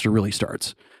roller coaster really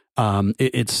starts.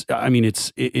 It's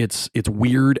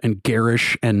weird and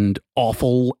garish and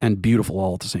awful and beautiful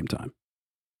all at the same time.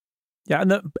 Yeah,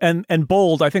 and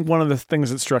bold. I think one of the things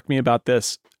that struck me about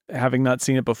this, having not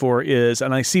seen it before, is,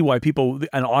 and I see why people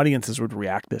and audiences would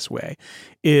react this way,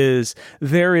 is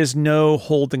there is no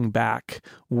holding back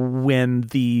when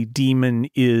the demon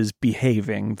is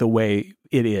behaving the way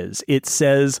it is. It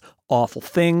says awful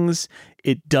things.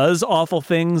 It does awful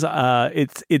things.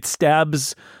 It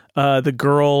stabs the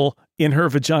girl in her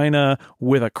vagina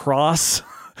with a cross.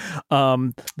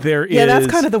 That's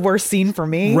kind of the worst scene for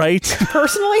me, right?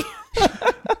 Personally.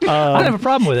 I don't have a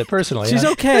problem with it personally. She's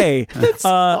okay. It's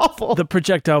awful. The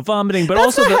projectile vomiting, but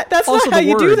that's also that's also not how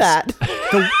you do that.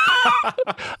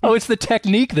 Oh, it's the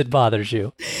technique that bothers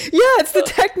you. Yeah, it's the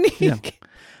technique. Yeah.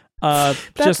 That's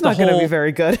just not going to be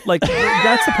very good. Like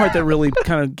that's the part that really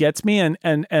kind of gets me,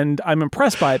 and I'm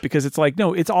impressed by it, because it's like,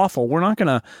 no, it's awful. We're not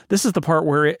gonna. This is the part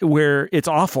where it's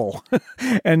awful,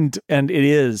 and it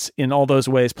is in all those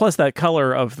ways. Plus, that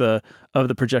color of the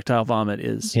projectile vomit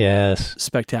is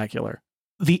spectacular.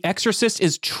 The Exorcist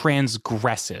is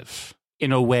transgressive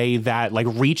in a way that like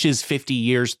reaches 50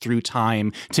 years through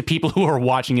time to people who are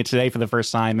watching it today for the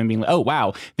first time and being like, oh,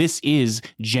 wow, this is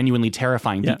genuinely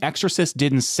terrifying. Yeah. The Exorcist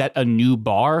didn't set a new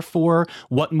bar for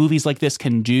what movies like this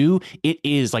can do. It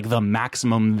is like the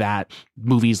maximum that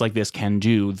movies like this can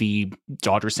do. The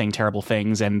daughter saying terrible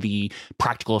things and the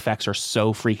practical effects are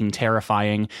so freaking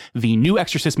terrifying. The new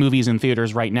Exorcist movie is in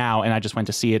theaters right now, and I just went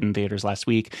to see it in theaters last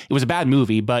week. It was a bad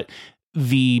movie, but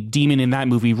the demon in that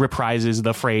movie reprises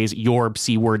the phrase, your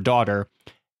C-word daughter.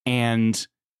 And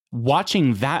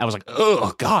watching that, I was like,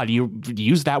 oh, God, you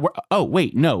used that word. Oh,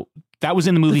 wait, no, that was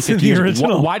in the movie 50 years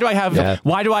ago. Why do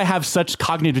I have such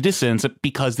cognitive dissonance?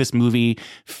 Because this movie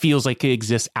feels like it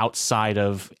exists outside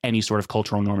of any sort of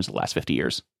cultural norms of the last 50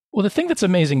 years. Well, the thing that's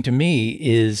amazing to me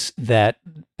is that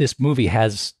this movie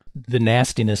has the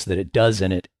nastiness that it does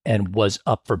in it and was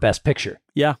up for Best Picture.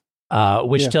 Yeah.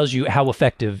 Which tells you how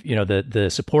effective, the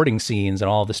supporting scenes and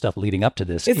all the stuff leading up to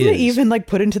this Isn't it even like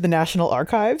put into the National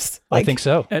Archives? I think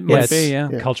so. It might be,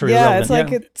 culturally relevant.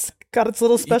 Yeah, it's like got its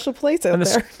little special place out and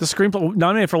there. the screenplay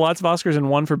nominated for lots of Oscars and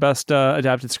won for best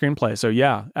adapted screenplay. So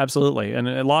yeah, absolutely. And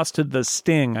it lost to The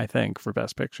Sting, I think, for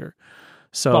best picture.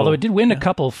 So, although it did win a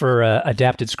couple for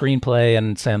adapted screenplay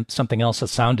and something else, a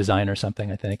sound design or something,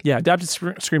 I think. Yeah, adapted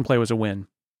screenplay was a win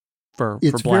for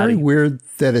It's Blatty. very weird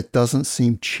that it doesn't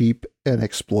seem cheap and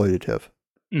exploitative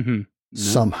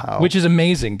somehow. Which is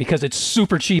amazing because it's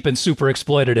super cheap and super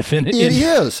exploitative. It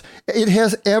is. It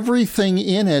has everything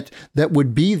in it that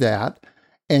would be that,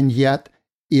 and yet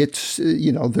it's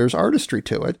there's artistry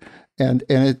to it, and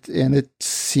it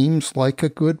seems like a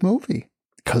good movie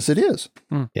because it is.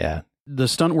 Yeah. The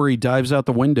stunt where he dives out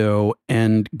the window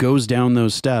and goes down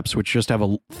those steps, which just have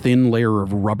a thin layer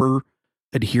of rubber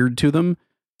adhered to them,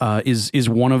 is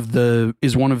one of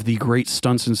the great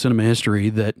stunts in cinema history.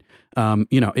 That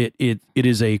it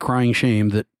is a crying shame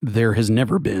that there has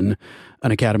never been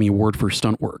an Academy Award for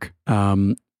stunt work.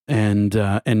 You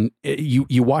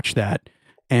watch that,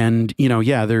 and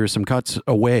there are some cuts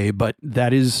away, but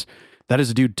that is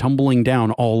a dude tumbling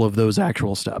down all of those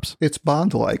actual steps. It's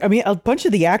Bond-like. I mean, a bunch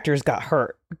of the actors got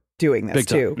hurt doing this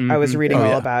too. I was reading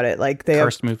all about it. Like they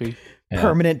Cursed have movie.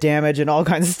 permanent damage and all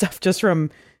kinds of stuff just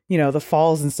from the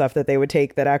falls and stuff that they would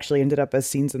take that actually ended up as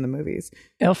scenes in the movies.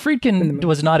 Friedkin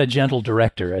was not a gentle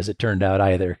director, as it turned out,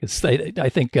 either. I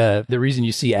think the reason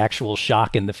you see actual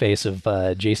shock in the face of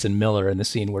Jason Miller in the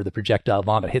scene where the projectile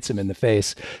vomit hits him in the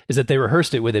face is that they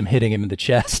rehearsed it with him hitting him in the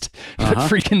chest. But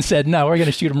Friedkin said, no, we're going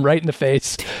to shoot him right in the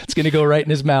face. It's going to go right in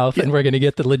his mouth, and we're going to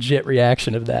get the legit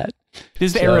reaction of that. This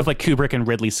is the era of like Kubrick and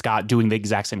Ridley Scott doing the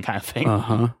exact same kind of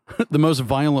thing. The most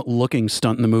violent looking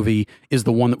stunt in the movie is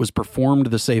the one that was performed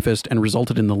the safest and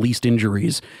resulted in the least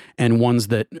injuries, and ones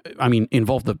that,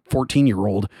 involved the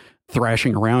 14-year-old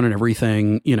thrashing around and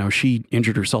everything. She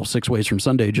injured herself 6 ways from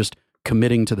Sunday just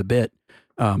committing to the bit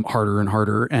harder and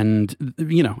harder. And,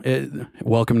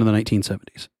 welcome to the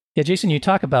 1970s. Yeah, Jason, you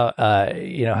talk about,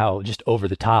 how just over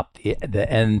the top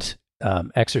the end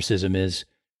exorcism is.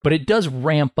 But it does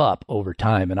ramp up over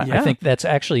time, and I think that's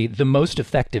actually the most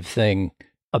effective thing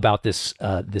about this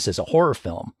as a horror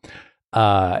film,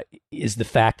 is the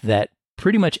fact that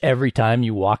pretty much every time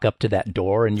you walk up to that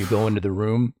door and you go into the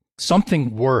room,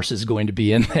 something worse is going to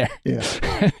be in there.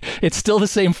 Yeah. It's still the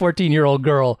same 14-year-old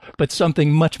girl, but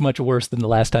something much, much worse than the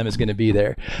last time is going to be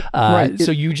there. Right.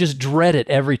 So you just dread it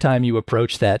every time you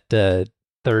approach that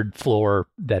third floor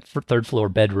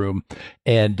bedroom,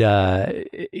 and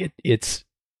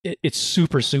it's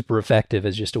super, super effective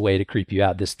as just a way to creep you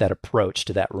out, that approach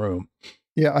to that room.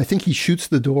 Yeah, I think he shoots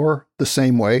the door the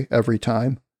same way every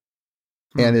time.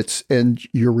 And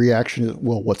your reaction is,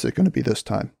 well, what's it going to be this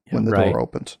time when the door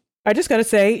opens? I just got to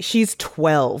say, she's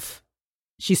 12.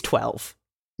 She's 12.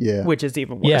 Yeah. Which is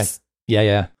even worse.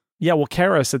 Yeah. Yeah, well,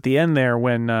 Karras at the end there,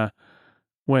 when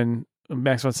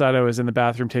Max von Sydow is in the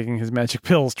bathroom taking his magic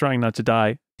pills, trying not to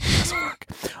die, doesn't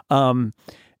work.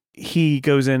 He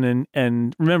goes in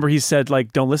and remember he said,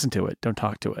 like, don't listen to it, don't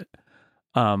talk to it.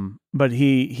 But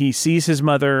he sees his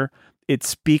mother, it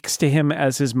speaks to him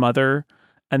as his mother,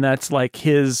 and that's like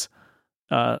his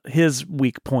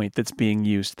weak point that's being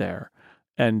used there.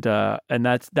 And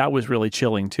that was really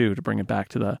chilling too, to bring it back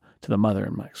to the mother.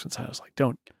 And Max von Sydow was like,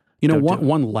 don't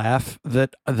one laugh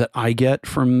that I get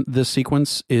from this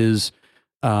sequence is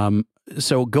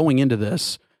so going into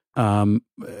this,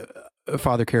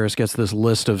 Father Karras gets this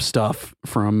list of stuff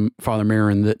from Father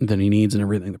Merrin that he needs and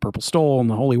everything, the purple stole and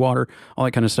the holy water, all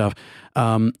that kind of stuff.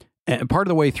 And part of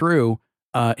the way through,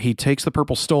 he takes the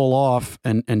purple stole off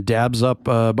and dabs up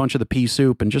a bunch of the pea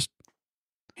soup and just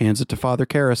hands it to Father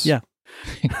Karras. Yeah.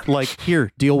 Like,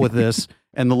 here, deal with this.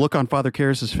 And the look on Father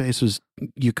Karras's face was,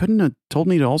 you couldn't have told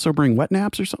me to also bring wet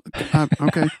naps or something?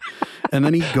 Okay. And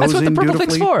then he goes in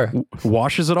dutifully,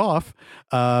 washes it off,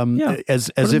 as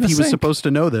if he was supposed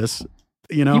to know this.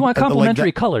 You want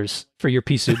complimentary colors for your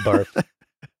pea soup bar.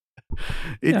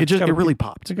 It really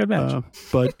popped. It's a good match.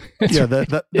 But yeah,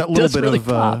 that little bit really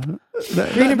of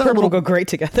green and purple go great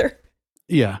together.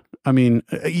 Yeah, I mean,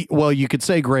 well, you could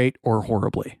say great or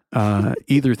horribly.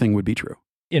 Either thing would be true.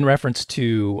 In reference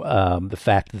to the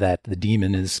fact that the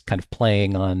demon is kind of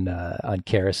playing on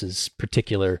Karras's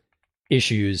particular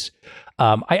issues,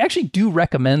 I actually do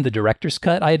recommend the director's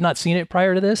cut. I had not seen it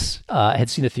prior to this. I had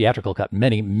seen the theatrical cut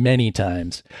many, many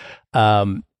times.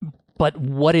 But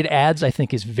what it adds, I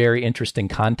think, is very interesting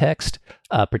context,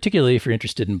 particularly if you're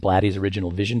interested in Blatty's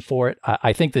original vision for it.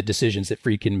 I think the decisions that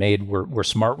Friedkin made were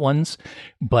smart ones,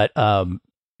 but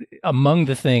among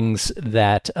the things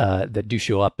that do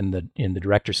show up in the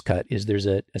director's cut is there's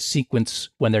a sequence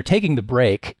when they're taking the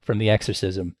break from the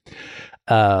exorcism,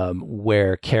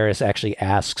 where Karras actually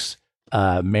asks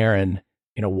Merrin,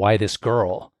 why this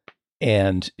girl?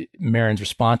 And Marin's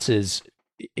response is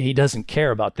he doesn't care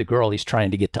about the girl. He's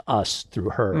trying to get to us through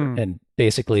her. And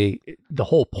basically, the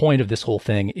whole point of this whole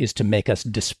thing is to make us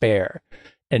despair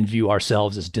and view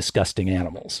ourselves as disgusting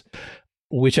animals,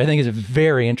 which I think is a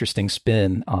very interesting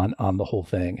spin on the whole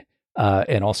thing,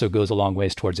 and also goes a long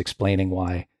ways towards explaining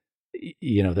why,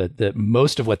 you know, the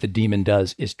most of what the demon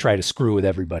does is try to screw with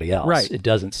everybody else. Right. It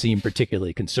doesn't seem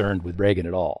particularly concerned with Reagan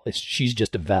at all. She's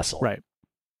just a vessel. Right.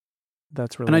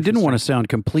 That's really. And I didn't want to sound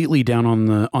completely down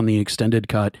on the extended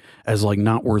cut as like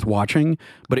not worth watching,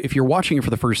 but if you're watching it for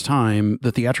the first time,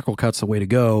 the theatrical cut's the way to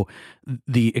go.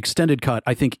 The extended cut,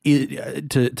 I think,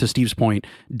 to Steve's point,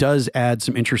 does add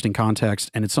some interesting context,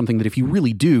 and it's something that if you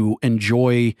really do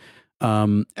enjoy,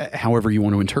 however you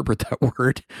want to interpret that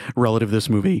word relative to this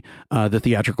movie, the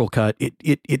theatrical cut,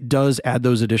 it does add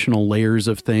those additional layers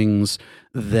of things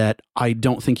that I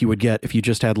don't think you would get if you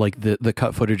just had like the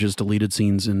cut footage as deleted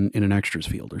scenes in an extras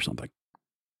field or something.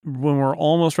 When we're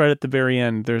almost right at the very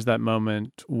end, there's that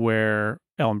moment where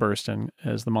Ellen Burstyn,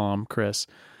 as the mom, Chris,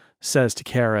 says to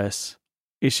Karis,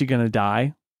 "Is she going to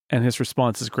die?" And his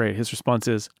response is great. His response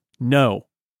is no.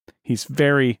 He's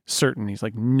very certain. He's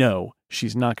like, no,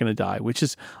 she's not going to die, which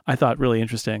is, I thought, really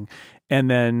interesting. And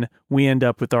then we end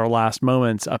up with our last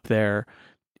moments up there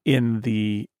in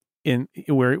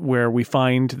where we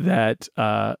find that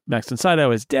Maxton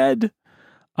Sydow is dead.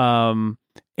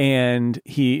 And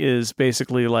he is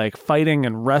basically like fighting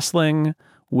and wrestling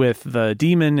with the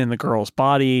demon in the girl's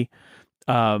body.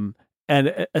 And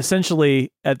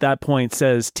essentially at that point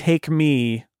says, take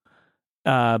me,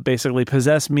 basically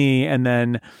possess me. And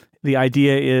then the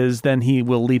idea is then he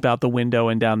will leap out the window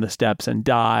and down the steps and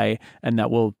die. And that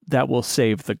will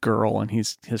save the girl. And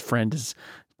his friend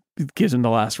gives him the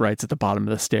last rites at the bottom of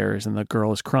the stairs. And the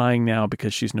girl is crying now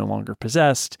because she's no longer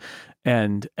possessed.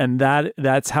 And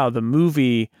that's how the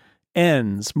movie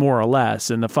ends, more or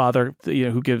less. And the father,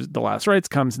 who gives the last rites,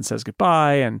 comes and says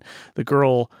goodbye. And the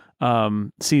girl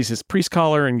sees his priest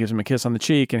collar and gives him a kiss on the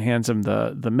cheek and hands him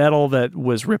the medal that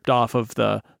was ripped off of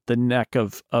the neck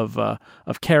of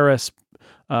Karis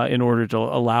in order to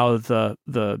allow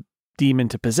the demon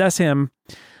to possess him.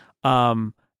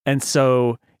 And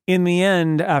so in the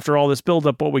end, after all this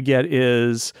buildup, what we get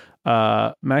is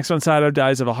Max von Sydow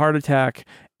dies of a heart attack,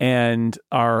 and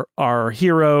our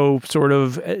hero sort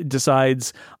of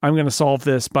decides, I'm going to solve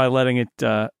this by letting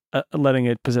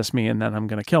it possess me, and then I'm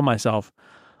going to kill myself.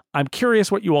 I'm curious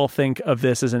what you all think of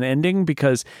this as an ending,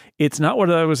 because it's not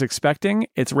what I was expecting.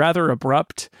 It's rather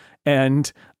abrupt. And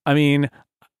I mean,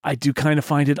 I do kind of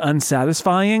find it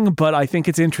unsatisfying, but I think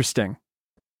it's interesting.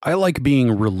 I like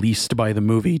being released by the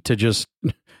movie to just,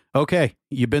 okay,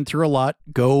 you've been through a lot.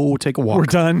 Go take a walk. We're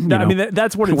done. I mean,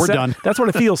 that's what we're done. That's what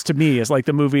it feels to me. Is like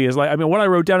the movie is like. I mean, what I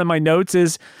wrote down in my notes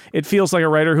is it feels like a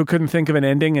writer who couldn't think of an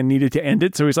ending and needed to end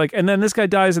it. So he's like, and then this guy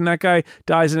dies and that guy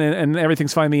dies and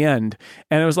everything's fine. The end.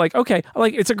 And it was like, okay,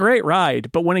 like it's a great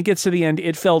ride, but when it gets to the end,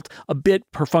 it felt a bit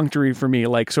perfunctory for me.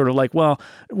 Like sort of like, well,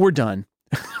 we're done.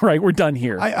 Right, we're done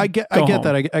here. I get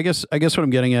that. I guess what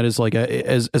I'm getting at is like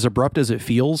as abrupt as it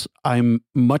feels, I'm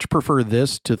much prefer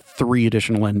this to 3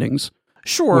 additional endings.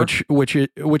 Sure. Which is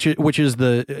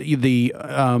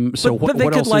the so but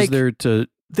what else is there to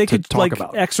they could talk like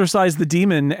about? Exorcise the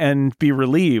demon and be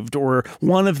relieved, or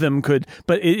one of them could,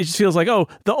 but it just feels like, oh,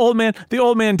 the old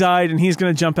man died and he's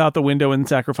going to jump out the window and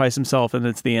sacrifice himself, and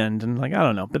it's the end. And like, I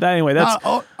don't know, but anyway, that's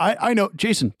I know.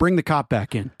 Jason, bring the cop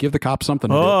back in. Give the cop something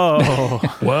to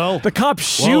do. Well, the cop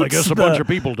shoots. Well, I guess a bunch of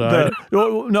people died.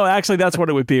 No, actually, that's what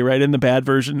it would be, right? In the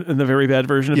very bad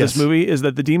version of this movie, is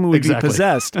that the demon would be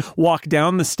possessed, walk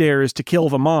down the stairs to kill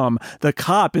the mom. The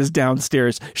cop is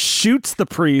downstairs, shoots the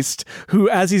priest, who,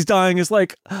 as he's dying, is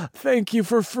like, thank you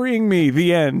for freeing me.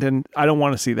 The end. And I don't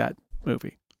want to see that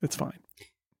movie. It's fine.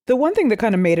 The one thing that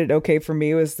kind of made it okay for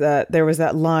me was that there was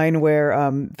that line where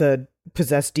the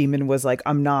possessed demon was like,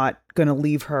 I'm not going to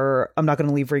leave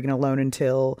Regan alone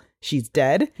until she's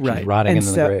dead. Right. She's rotting in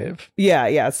the grave.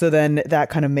 Yeah. So then that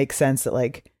kind of makes sense that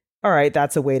like, all right,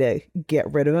 that's a way to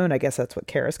get rid of him. And I guess that's what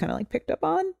Karis kind of like picked up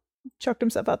on. Chucked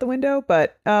himself out the window,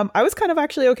 but I was kind of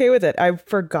actually okay with it. I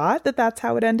forgot that that's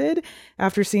how it ended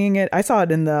after seeing it. I saw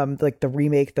it in the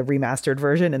remastered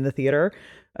version in the theater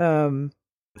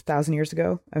 1,000 years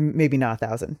ago. Maybe not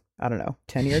 1,000. I don't know.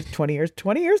 10 years, 20 years,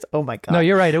 20 years. Oh my God. No,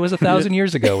 you're right. It was 1,000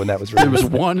 years ago when that was released.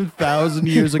 It was 1,000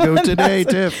 years ago today,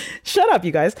 Tiff. Shut up,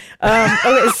 you guys.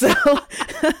 Okay, so,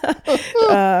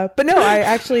 but no,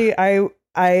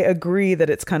 I agree that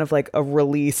it's kind of like a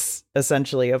release,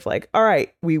 essentially, of like, all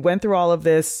right, we went through all of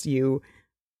this, you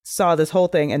saw this whole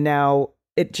thing, and now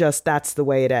that's the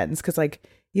way it ends. Because like,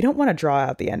 you don't want to draw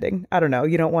out the ending. I don't know.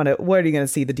 You don't want to. What are you going to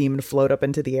see the demon float up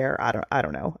into the air? I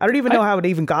don't know. I don't even know how it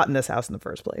even got in this house in the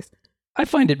first place. I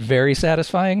find it very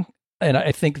satisfying. And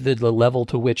I think that the level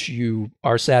to which you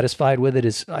are satisfied with it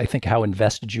is, I think, how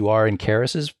invested you are in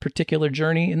Karras's particular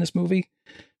journey in this movie.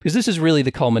 Because this is really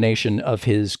the culmination of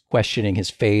his questioning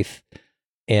his faith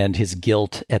and his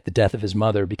guilt at the death of his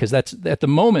mother. Because that's at the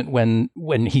moment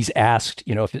when he's asked,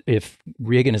 if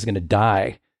Regan is going to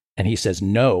die, and he says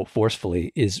no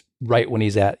forcefully, is right when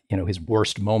he's at, his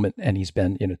worst moment, and he's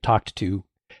been, talked to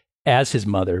as his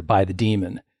mother by the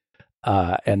demon.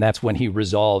 And that's when he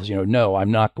resolves, no,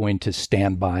 I'm not going to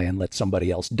stand by and let somebody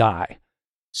else die.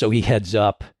 So he heads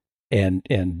up and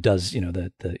does,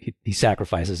 he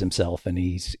sacrifices himself, and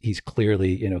he's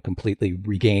clearly, completely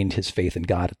regained his faith in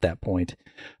God at that point,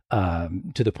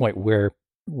 to the point where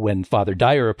when Father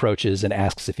Dyer approaches and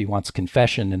asks if he wants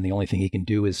confession, and the only thing he can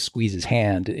do is squeeze his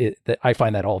hand, I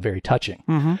find that all very touching.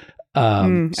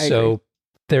 Mm-hmm. So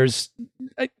there's,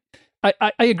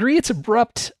 I agree it's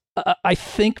abrupt. I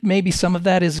think maybe some of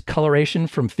that is coloration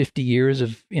from 50 years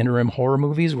of interim horror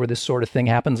movies where this sort of thing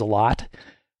happens a lot.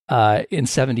 In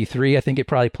 73, I think it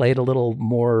probably played a little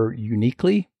more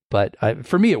uniquely, but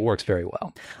for me, it works very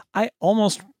well. I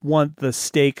almost want the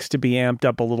stakes to be amped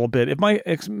up a little bit.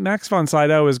 If Max von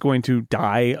Sydow is going to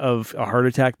die of a heart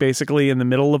attack, basically in the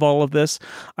middle of all of this,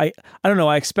 I don't know.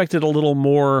 I expected a little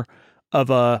more of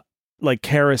a like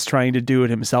Karras trying to do it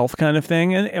himself kind of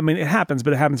thing. And I mean, it happens,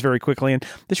 but it happens very quickly. And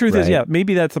the truth is,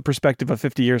 maybe that's the perspective of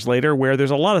 50 years later, where there's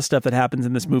a lot of stuff that happens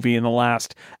in this movie in the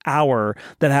last hour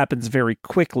that happens very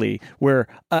quickly, where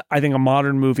I think a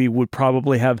modern movie would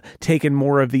probably have taken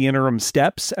more of the interim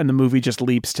steps, and the movie just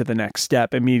leaps to the next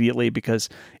step immediately because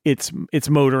it's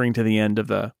motoring to the end of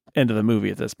the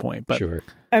movie at this point. But sure.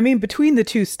 I mean, between the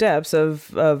two steps of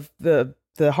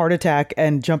the heart attack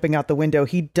and jumping out the window,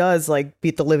 he does like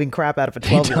beat the living crap out of a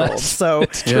 12-year-old. So,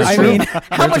 I mean,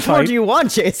 how much more do you want,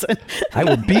 Jason? I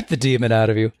will beat the demon out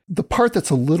of you. The part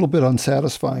that's a little bit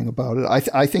unsatisfying about it,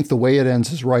 I think the way it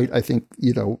ends is right. I think,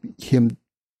 him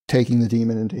taking the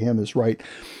demon into him is right.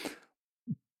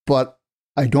 But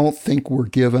I don't think we're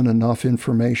given enough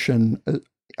information.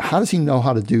 How does he know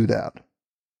how to do that?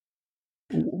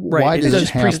 Right. Why does it's it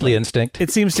happen? priestly instinct.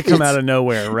 It seems to come out of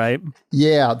nowhere, right?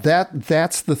 Yeah,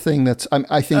 that's the thing that's,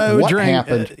 I think what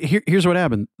happened. Here's what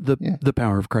happened. The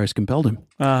power of Christ compelled him.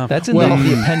 That's in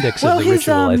the appendix of the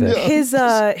ritual, I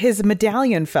think. His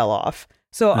medallion fell off.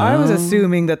 So I was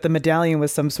assuming that the medallion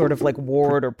was some sort of like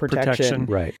ward or protection.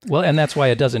 Right. Well, and that's why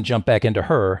it doesn't jump back into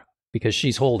her, because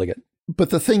she's holding it.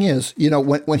 But the thing is,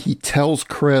 when he tells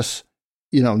Chris,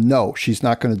 no, she's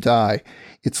not going to die,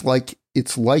 it's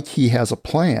like he has a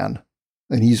plan,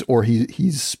 and he's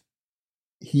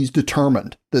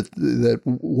determined that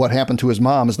what happened to his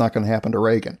mom is not going to happen to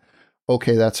Regan.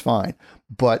 Okay, that's fine,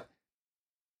 but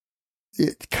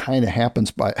it kind of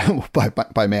happens by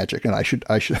magic, and I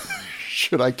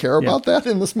should I care about that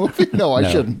in this movie? No, I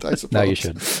shouldn't. I suppose. No, you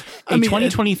shouldn't. A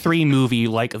 2023 movie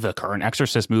like the current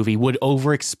Exorcist movie would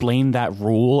over-explain that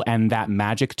rule and that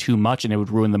magic too much, and it would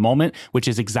ruin the moment, which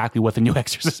is exactly what the new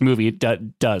Exorcist movie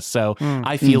does. So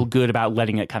I feel good about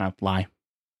letting it kind of lie.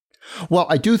 Well,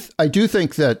 I do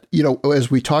think that,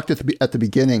 as we talked at the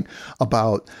beginning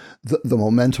about the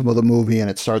momentum of the movie, and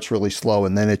it starts really slow,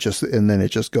 and then it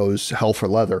just goes hell for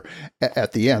leather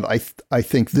at the end. I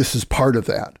think this is part of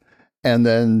that. And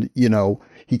then,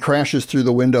 he crashes through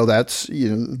the window. That's,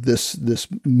 this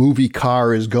movie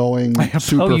car is going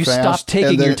super fast. You stop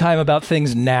taking your time about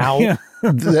things now. Yeah.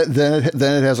 then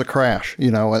it has a crash,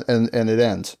 and it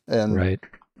ends. And right.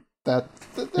 That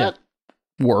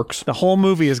works. The whole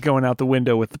movie is going out the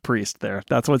window with the priest there.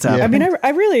 That's what's happening. I mean, I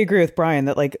really agree with Brian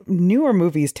that like newer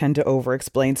movies tend to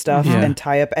over-explain stuff and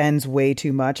tie up ends way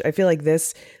too much. I feel like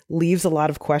this leaves a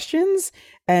lot of questions,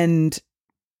 and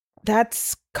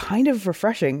that's kind of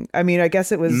refreshing. I mean, I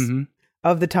guess it was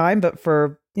of the time, but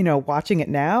for, watching it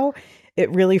now, it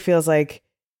really feels like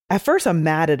at first I'm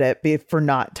mad at it for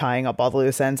not tying up all the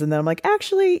loose ends. And then I'm like,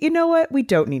 actually, you know what? We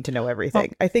don't need to know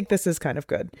everything. I think this is kind of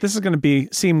good. This is going to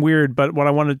seem weird, but what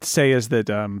I wanted to say is that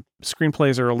modern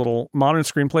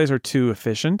screenplays are too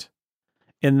efficient,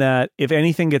 in that if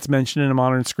anything gets mentioned in a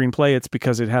modern screenplay, it's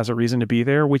because it has a reason to be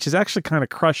there, which is actually kind of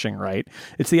crushing, right?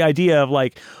 It's the idea of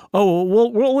like, oh,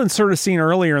 we'll insert a scene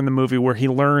earlier in the movie where he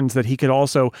learns that he could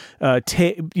also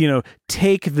take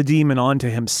the demon onto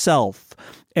himself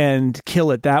and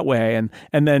kill it that way, and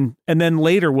then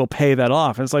later we'll pay that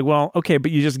off. And it's like, well, okay,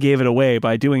 but you just gave it away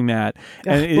by doing that.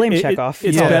 And blame Chekhov.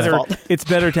 It's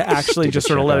better to actually just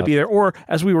sort of let it be there. Or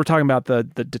as we were talking about the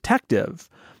detective,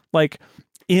 like,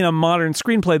 in a modern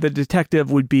screenplay, the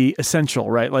detective would be essential,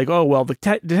 right? Like, oh, well, the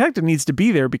detective needs to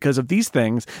be there because of these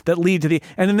things that lead to the...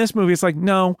 And in this movie, it's like,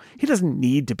 no, he doesn't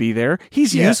need to be there.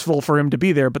 He's useful for him to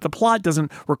be there, but the plot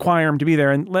doesn't require him to be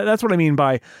there. And that's what I mean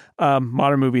by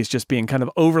modern movies just being kind of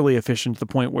overly efficient to the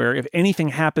point where if anything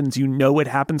happens, you know it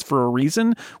happens for a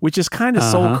reason, which is kind of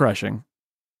soul-crushing.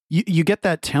 You get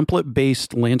that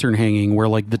template-based lantern hanging where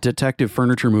like the detective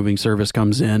furniture moving service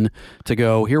comes in to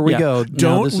go, here we go.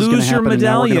 Don't lose your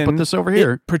medallion. Put this over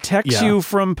here. It protects you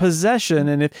from possession.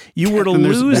 And if you were to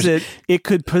lose it, it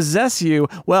could possess you.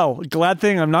 Well, glad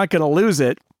thing I'm not going to lose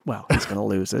it. Well, he's going to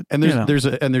lose it. And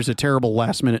there's a terrible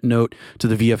last minute note to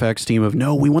the VFX team of,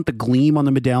 no, we want the gleam on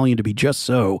the medallion to be just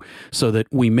so that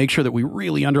we make sure that we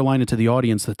really underline it to the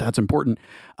audience that that's important.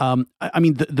 I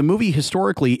mean, the movie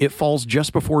historically, it falls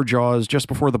just before Jaws, just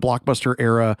before the blockbuster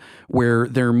era, where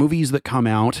there are movies that come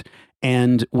out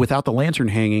and without the lantern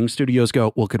hanging, studios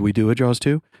go, well, could we do a Jaws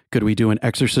 2? Could we do an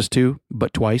Exorcist 2,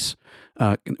 but twice?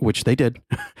 Which they did.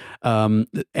 And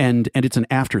it's an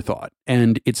afterthought.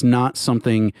 And it's not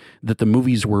something that the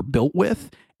movies were built with.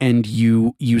 And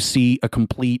you see a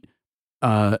complete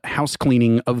house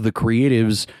cleaning of the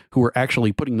creatives who are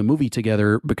actually putting the movie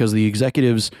together, because the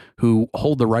executives who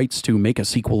hold the rights to make a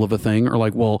sequel of a thing are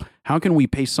like, well, how can we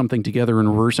paste something together and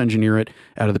reverse engineer it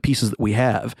out of the pieces that we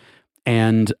have?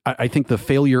 And I think the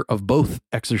failure of both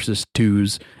Exorcist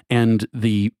 2s and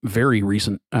the very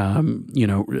recent,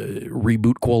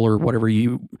 reboot quel or whatever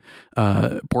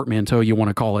portmanteau you want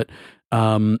to call it,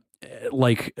 the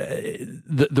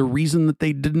reason that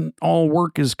they didn't all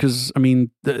work is because, I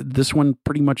mean, this one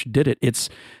pretty much did it. It's,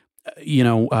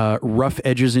 rough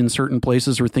edges in certain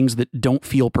places or things that don't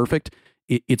feel perfect.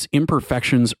 Its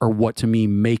imperfections are what to me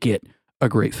make it a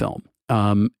great film.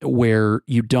 Where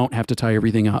you don't have to tie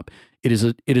everything up. It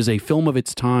is a film of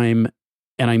its time,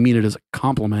 and I mean it as a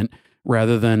compliment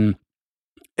rather than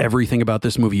everything about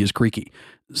this movie is creaky.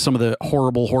 Some of the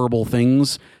horrible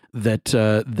things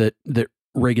that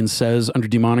Reagan says under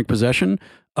demonic possession,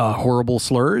 horrible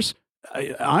slurs,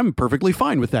 I'm perfectly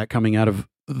fine with that coming out of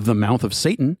the mouth of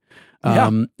Satan.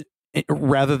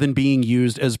 Rather than being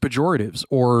used as pejoratives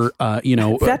or,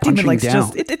 that demon likes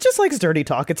down. It just likes dirty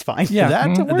talk. It's fine. Yeah,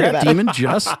 that demon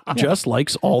just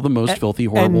likes all the most filthy,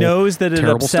 horrible, and knows that it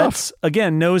upsets. Stuff.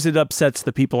 Again, knows it upsets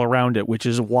the people around it, which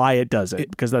is why it does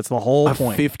it, because that's the whole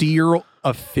point. A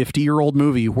 50-year-old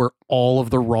movie where all of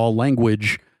the raw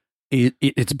language,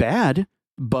 it's bad.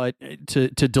 But to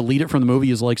delete it from the movie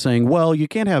is like saying, well, you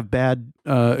can't have bad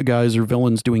guys or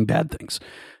villains doing bad things.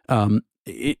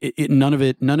 None of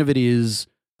it is,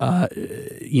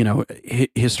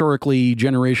 historically,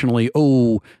 generationally,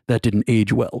 oh, that didn't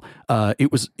age well.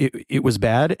 It was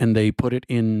bad, and they put it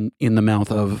in the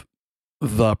mouth of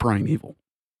the prime evil.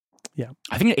 Yeah.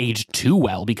 I think it aged too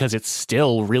well, because it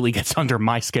still really gets under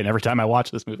my skin every time I watch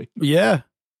this movie. Yeah.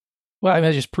 Well, I mean,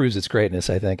 it just proves its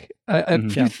greatness, I think. A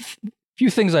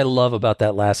few things I love about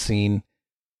that last scene.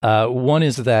 One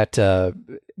is that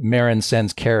Marin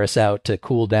sends Karis out to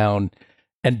cool down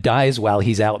and dies while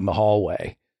he's out in the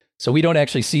hallway. So we don't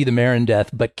actually see the Marin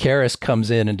death, but Karis comes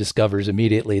in and discovers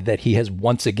immediately that he has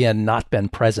once again not been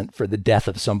present for the death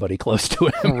of somebody close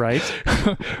to him. Right.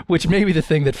 Which may be the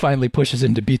thing that finally pushes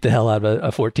him to beat the hell out of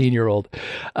a 14-year-old.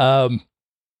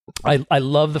 I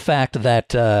love the fact that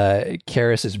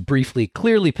Karis is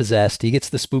clearly possessed. He gets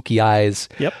the spooky eyes.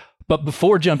 Yep. But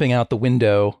before jumping out the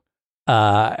window,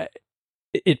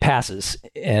 it passes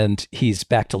and he's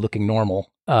back to looking normal.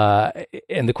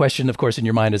 And the question, of course, in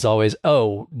your mind is always,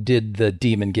 oh, did the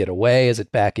demon get away? Is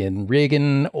it back in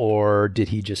Reagan, or did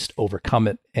he just overcome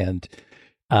it and,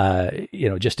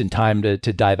 just in time to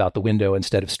dive out the window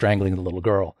instead of strangling the little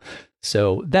girl?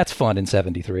 So that's fun in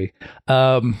 73.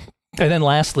 And then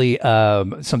lastly,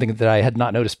 something that I had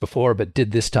not noticed before, but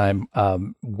did this time,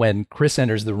 when Chris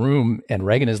enters the room and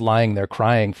Reagan is lying there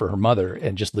crying for her mother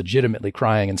and just legitimately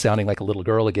crying and sounding like a little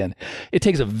girl again, it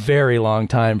takes a very long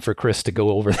time for Chris to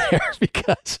go over there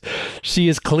because she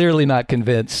is clearly not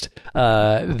convinced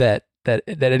that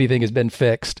anything has been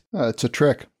fixed. It's a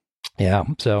trick. Yeah.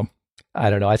 So I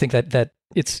don't know. I think that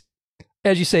it's,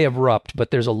 as you say, abrupt,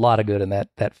 but there's a lot of good in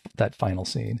that final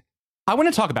scene. I want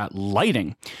to talk about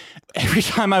lighting. Every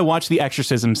time I watch the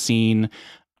exorcism scene,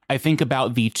 I think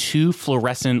about the two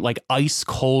fluorescent, like ice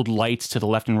cold lights to the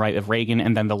left and right of Reagan,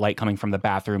 and then the light coming from the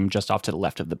bathroom just off to the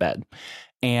left of the bed.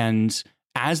 And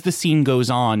as the scene goes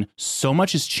on, so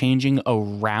much is changing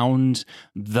around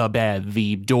the bed.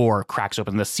 The door cracks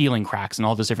open, the ceiling cracks, and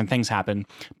all those different things happen.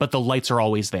 But the lights are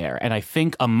always there. And I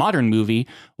think a modern movie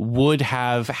would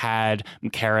have had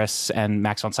Karis and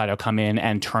Max von Sydow come in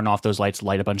and turn off those lights,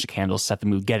 light a bunch of candles, set the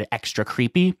mood, get it extra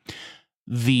creepy.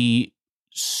 the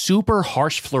super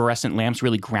harsh fluorescent lamps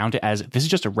really ground it as this is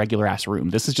just a regular ass room.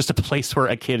 This is just a place where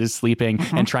a kid is sleeping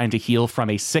and trying to heal from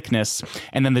a sickness.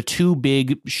 And then the two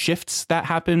big shifts that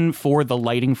happen for the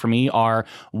lighting for me are,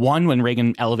 one, when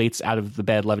Reagan levitates out of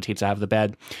the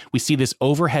bed, we see this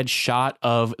overhead shot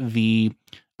of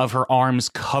her arms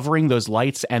covering those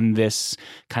lights and this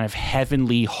kind of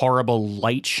heavenly, horrible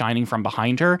light shining from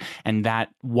behind her. And that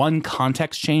one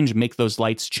context change make those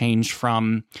lights change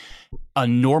from a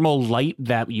normal light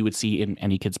that you would see in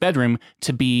any kid's bedroom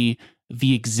to be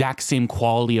the exact same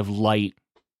quality of light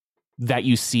that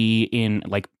you see in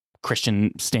like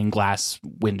Christian stained glass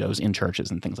windows in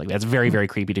churches and things like that. It's very, very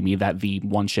creepy to me that the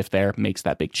one shift there makes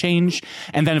that big change.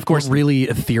 And then, of course, really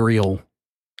ethereal.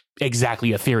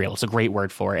 Exactly, ethereal. It's a great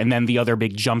word for it. And then the other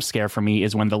big jump scare for me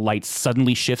is when the light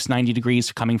suddenly shifts 90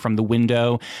 degrees coming from the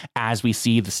window as we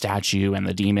see the statue and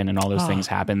the demon and all those things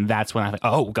happen. That's when I think,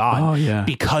 oh, God,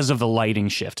 because of the lighting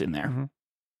shift in there. Mm-hmm.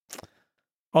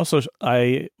 Also,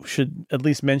 I should at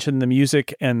least mention the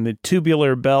music and the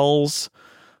tubular bells,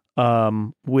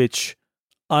 which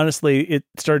honestly, it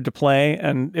started to play.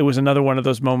 And it was another one of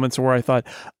those moments where I thought,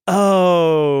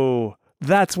 oh,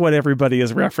 that's what everybody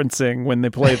is referencing when they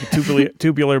play the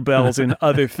tubular bells in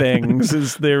other things,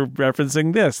 is they're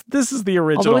referencing this. This is the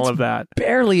original of that.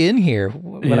 Barely in here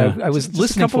when I was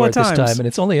listening for it this time, and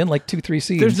it's only in like 2-3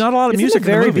 scenes. There's not a lot of music in the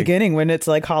very in the movie. beginning when it's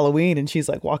like Halloween and she's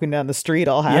like walking down the street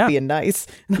all happy and nice.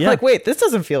 And I'm like, wait, this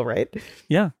doesn't feel right.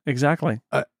 Yeah, exactly.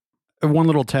 One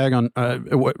little tag on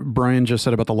what Brian just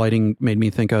said about the lighting made me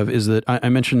think of is that I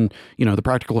mentioned, the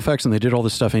practical effects, and they did all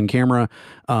this stuff in camera,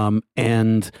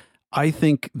 and I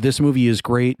think this movie is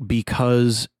great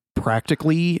because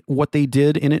practically what they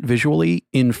did in it visually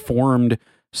informed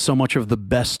so much of the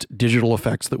best digital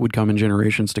effects that would come in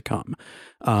generations to come.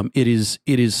 It is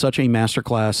such a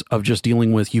masterclass of just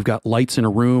dealing with, you've got lights in a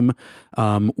room,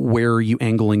 where are you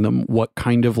angling them? What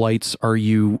kind of lights are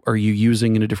you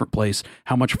using in a different place?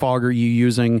 How much fog are you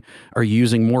using? Are you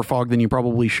using more fog than you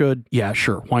probably should? Yeah,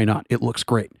 sure. Why not? It looks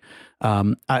great.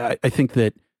 I think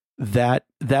that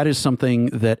is something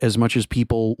that, as much as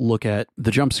people look at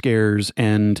the jump scares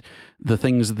and the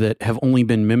things that have only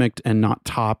been mimicked and not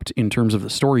topped in terms of the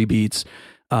story beats,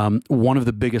 one of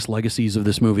the biggest legacies of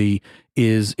this movie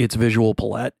is its visual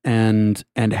palette and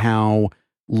how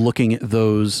looking at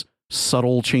those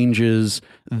subtle changes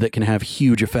that can have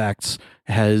huge effects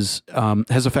has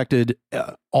affected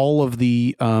all of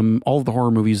the horror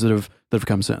movies that have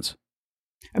come since.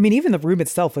 I mean, even the room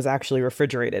itself was actually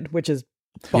refrigerated, which is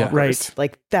bonkers. Yeah, right.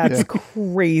 Like, that's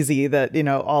crazy that,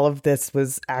 all of this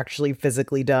was actually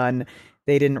physically done.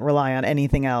 They didn't rely on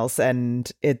anything else.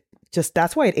 And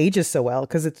that's why it ages so well,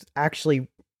 because it's actually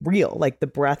real. Like the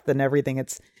breath and everything,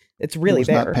 it's really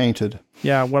there. Not painted.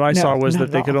 Yeah, what I saw was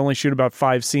that they could only shoot about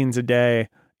 5 scenes a day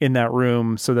in that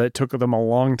room, so that it took them a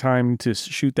long time to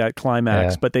shoot that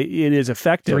climax. But it is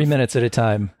effective. 3 minutes at a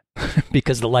time,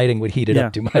 because the lighting would heat it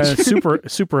up too much. It's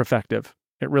super effective.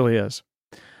 It really is.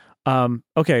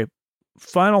 Okay,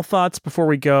 final thoughts before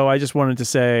we go. I just wanted to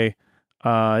say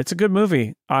it's a good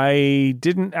movie.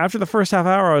 After the first half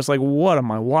hour, I was like, what am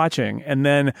I watching? And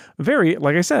then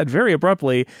like I said, very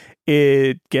abruptly,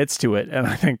 it gets to it. And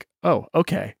I think, oh,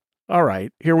 okay. All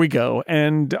right, here we go.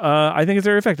 And I think it's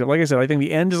very effective. Like I said, I think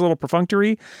the end is a little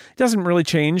perfunctory. It doesn't really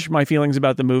change my feelings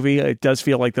about the movie. It does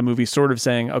feel like the movie's sort of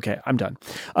saying, okay, I'm done.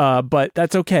 But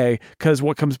that's okay, because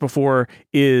what comes before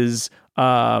is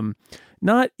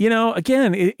not,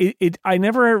 again, I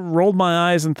never rolled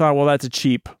my eyes and thought, well, that's a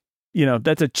cheap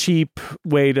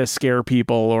way to scare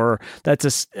people, or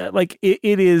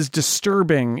it is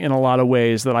disturbing in a lot of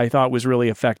ways that I thought was really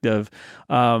effective.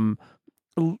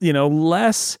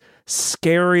 Less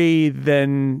scary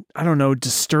than, I don't know,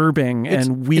 disturbing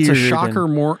and weird. It's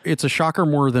a shocker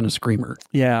more than a screamer.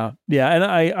 Yeah. And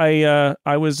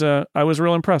I was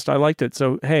real impressed. I liked it.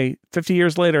 So, hey, 50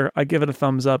 years later, I give it a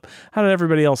thumbs up. How did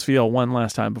everybody else feel one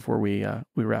last time before we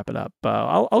wrap it up?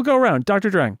 I'll go around. Dr.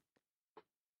 Drang.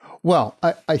 Well,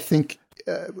 I think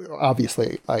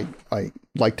obviously I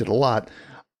liked it a lot,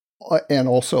 and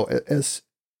also, as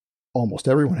almost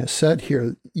everyone has said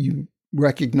here, you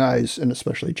recognize, and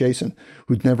especially Jason,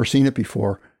 who'd never seen it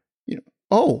before,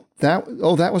 that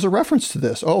was a reference to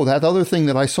this. Oh, that other thing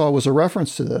that I saw was a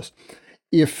reference to this.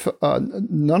 If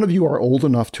none of you are old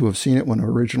enough to have seen it when it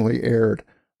originally aired,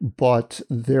 but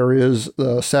there is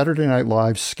the Saturday Night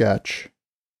Live sketch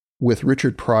with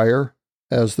Richard Pryor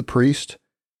as the priest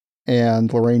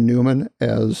and Lorraine Newman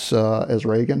as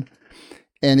Reagan.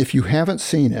 And if you haven't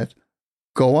seen it,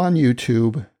 go on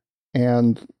YouTube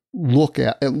and look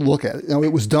at it. Now,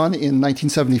 it was done in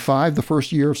 1975, the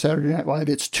first year of Saturday Night Live.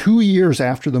 It's 2 years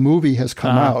after the movie has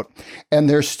come out, and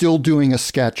they're still doing a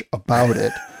sketch about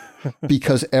it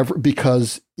because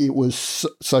it was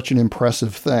such an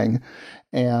impressive thing,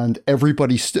 and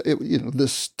everybody,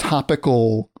 this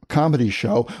topical comedy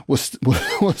show was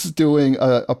doing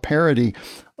a parody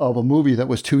of a movie that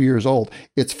was 2 years old.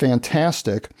 It's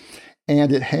fantastic,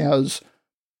 and it has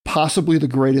possibly the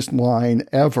greatest line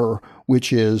ever,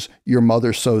 which is, "Your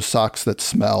mother sews socks that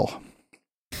smell."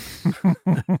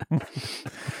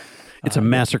 It's a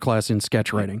masterclass in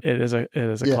sketch writing. It is a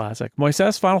classic.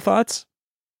 Moises, final thoughts?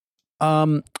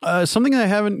 Something that I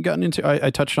haven't gotten into, I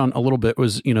touched on a little bit,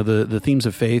 was, the themes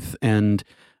of faith. And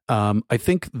I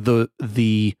think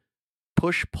the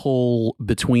push-pull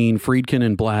between Friedkin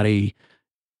and Blatty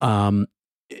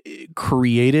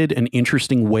created an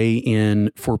interesting way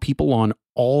in for people on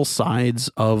all sides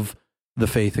of the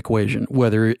faith equation,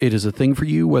 whether it is a thing for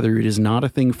you, whether it is not a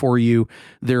thing for you.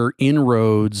 There are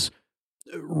inroads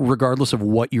regardless of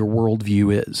what your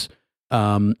worldview is.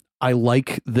 I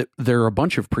like that there are a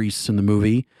bunch of priests in the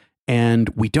movie, and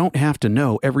we don't have to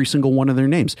know every single one of their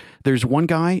names. There's one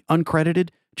guy, uncredited,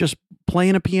 just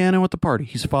playing a piano at the party.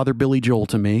 He's Father Billy Joel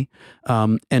to me.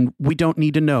 And we don't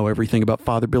need to know everything about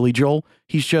Father Billy Joel.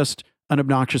 He's just an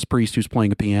obnoxious priest who's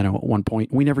playing a piano at one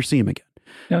point. We never see him again.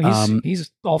 No,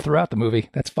 he's all throughout the movie.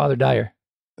 That's Father Dyer.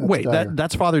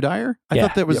 That's Father Dyer? I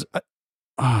thought that was...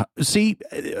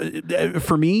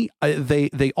 For me,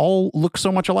 they all look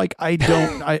so much alike. I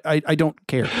don't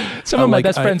care. Some of my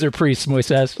best friends are priests,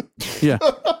 Moises. Yeah.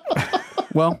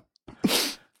 Well,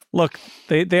 look,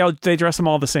 they dress them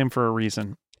all the same for a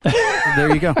reason.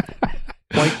 There you go.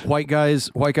 White guys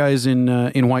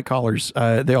in white collars.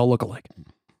 They all look alike.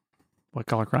 White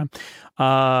collar crime.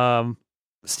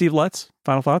 Steve Lutz,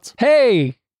 final thoughts?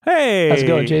 Hey, how's it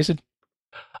going, Jason?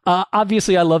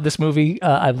 Obviously, I love this movie.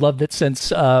 I've loved it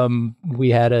since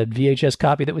we had a VHS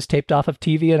copy that was taped off of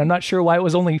TV, and I'm not sure why it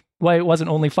wasn't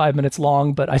only 5 minutes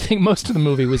long, but I think most of the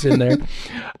movie was in there.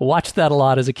 Watched that a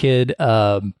lot as a kid.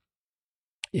 That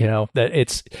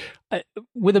it's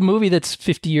with a movie that's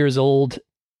 50 years old.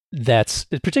 That's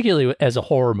particularly as a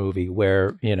horror movie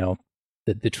where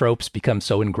the tropes become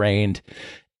so ingrained.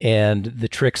 And the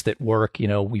tricks that work,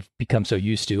 we've become so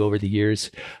used to over the years.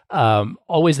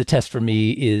 Always the test for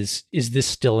me is this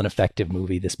still an effective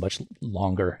movie this much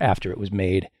longer after it was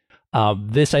made?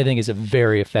 This, I think, is a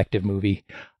very effective movie.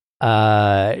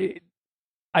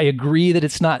 I agree that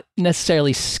it's not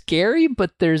necessarily scary,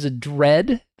 but there's a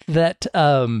dread that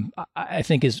I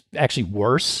think is actually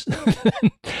worse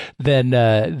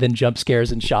than jump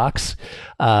scares and shocks.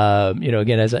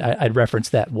 Again, as I'd reference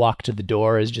that walk to the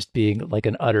door as just being like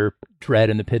an utter dread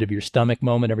in the pit of your stomach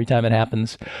moment every time it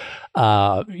happens.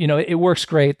 It works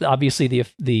great. Obviously,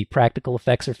 the practical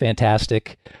effects are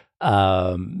fantastic.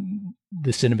 The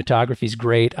cinematography is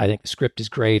great. I think the script is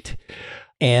great.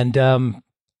 And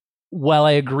while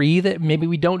I agree that maybe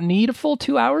we don't need a full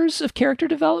 2 hours of character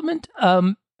development,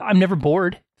 I'm never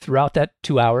bored throughout that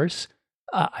 2 hours.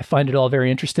 I find it all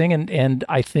very interesting, and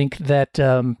I think that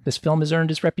this film has earned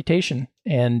its reputation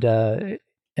and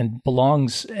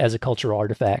belongs as a cultural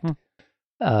artifact.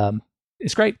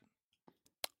 It's great.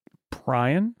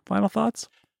 Brian, final thoughts?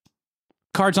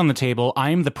 Cards on the table.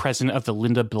 I am the president of the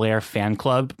Linda Blair fan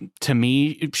club. To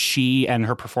me, she and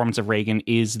her performance of Reagan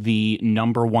is the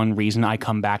number one reason I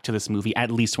come back to this movie at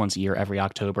least once a year, every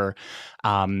October.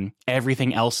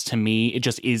 Everything else to me, it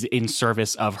just is in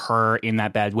service of her in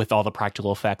that bed with all the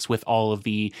practical effects, with all of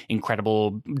the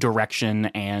incredible direction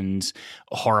and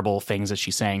horrible things that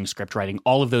she's saying, script writing,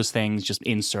 all of those things just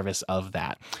in service of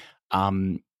that.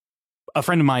 A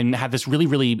friend of mine had this really,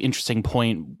 really interesting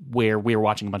point where we were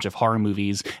watching a bunch of horror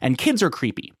movies and kids are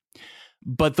creepy.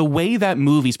 But the way that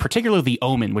movies, particularly The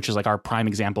Omen, which is like our prime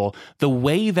example, the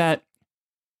way that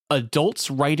adults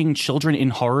writing children in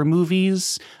horror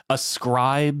movies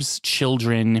ascribes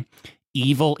children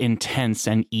evil intents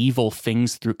and evil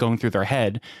things going through their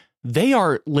head, they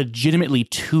are legitimately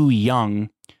too young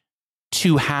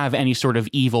to have any sort of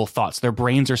evil thoughts. Their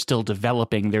brains are still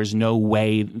developing. There's no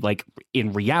way, like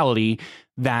in reality,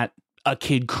 that a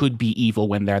kid could be evil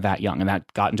when they're that young. And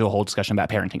that got into a whole discussion about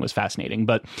parenting, was fascinating.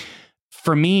 But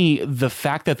for me, the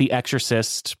fact that The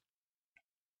Exorcist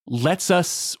lets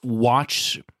us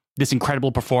watch this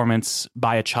incredible performance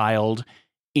by a child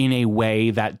in a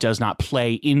way that does not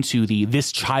play into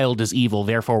this child is evil,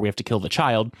 therefore we have to kill the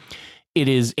child. It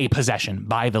is a possession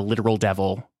by the literal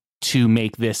devil to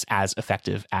make this as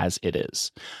effective as it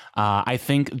is. I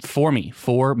think for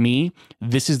me,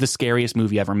 this is the scariest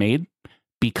movie ever made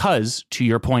because, to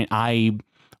your point, I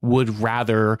would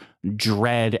rather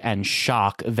dread and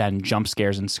shock than jump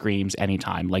scares and screams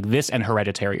anytime. Like this and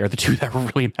Hereditary are the two that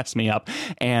really mess me up.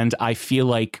 And I feel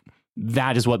like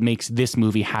that is what makes this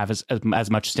movie have as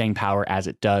much staying power as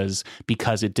it does,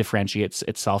 because it differentiates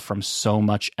itself from so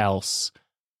much else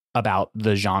about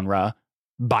the genre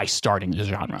by starting the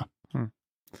genre.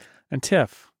 And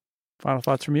Tiff, final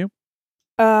thoughts from you?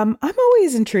 I'm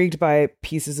always intrigued by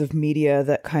pieces of media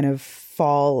that kind of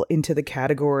fall into the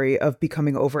category of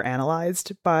becoming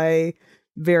overanalyzed by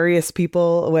various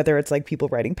people, whether it's like people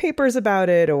writing papers about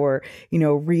it or, you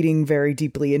know, reading very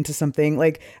deeply into something.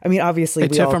 Like, I mean, obviously,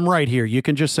 Tiff, I'm right here. You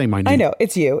can just say my name. I know,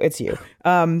 it's you.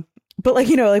 But like,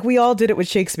 you know, like we all did it with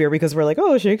Shakespeare because we're like,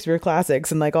 oh, Shakespeare classics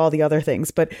and like all the other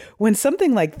things. But when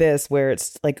something like this, where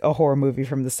it's like a horror movie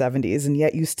from the 70s, and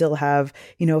yet you still have,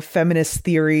 you know, feminist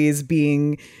theories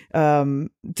being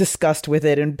discussed with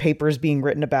it and papers being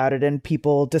written about it and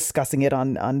people discussing it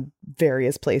on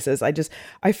various places.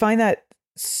 I find that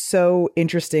so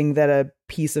interesting that a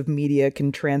piece of media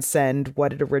can transcend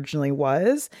what it originally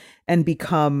was and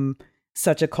become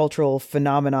such a cultural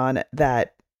phenomenon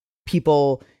that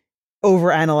people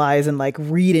overanalyze and like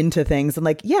read into things. And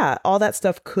like, yeah, all that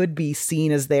stuff could be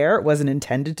seen as there. It wasn't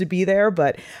intended to be there,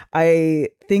 but I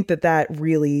think that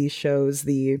really shows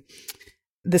the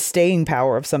staying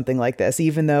power of something like this,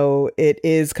 even though it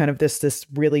is kind of this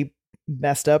really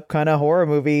messed up kind of horror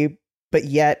movie, but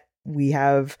yet we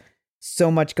have so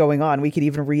much going on. We could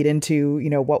even read into, you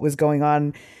know, what was going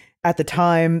on at the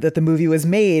time that the movie was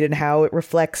made and how it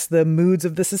reflects the moods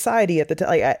of the society at the time.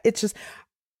 Like, it's just,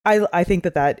 I think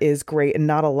that is great, and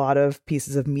not a lot of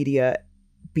pieces of media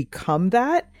become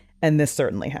that, and this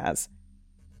certainly has.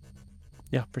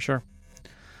 Yeah, for sure.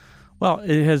 Well,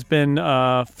 it has been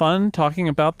fun talking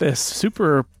about this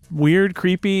super weird,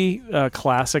 creepy,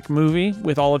 classic movie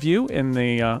with all of you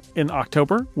in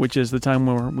October, which is the time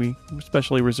where we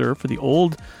especially reserve for the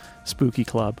old Spooky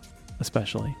Club,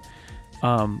 especially.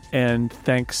 And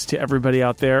thanks to everybody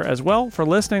out there as well for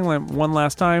listening. One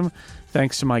last time,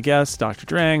 thanks to my guests, Dr.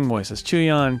 Drang, Moises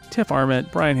Chuyan, Tiff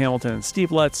Arment, Brian Hamilton, and Steve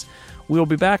Lutz. We will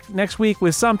be back next week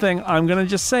with something, I'm going to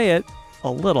just say it, a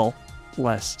little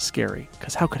less scary,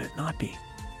 because how could it not be?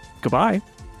 Goodbye.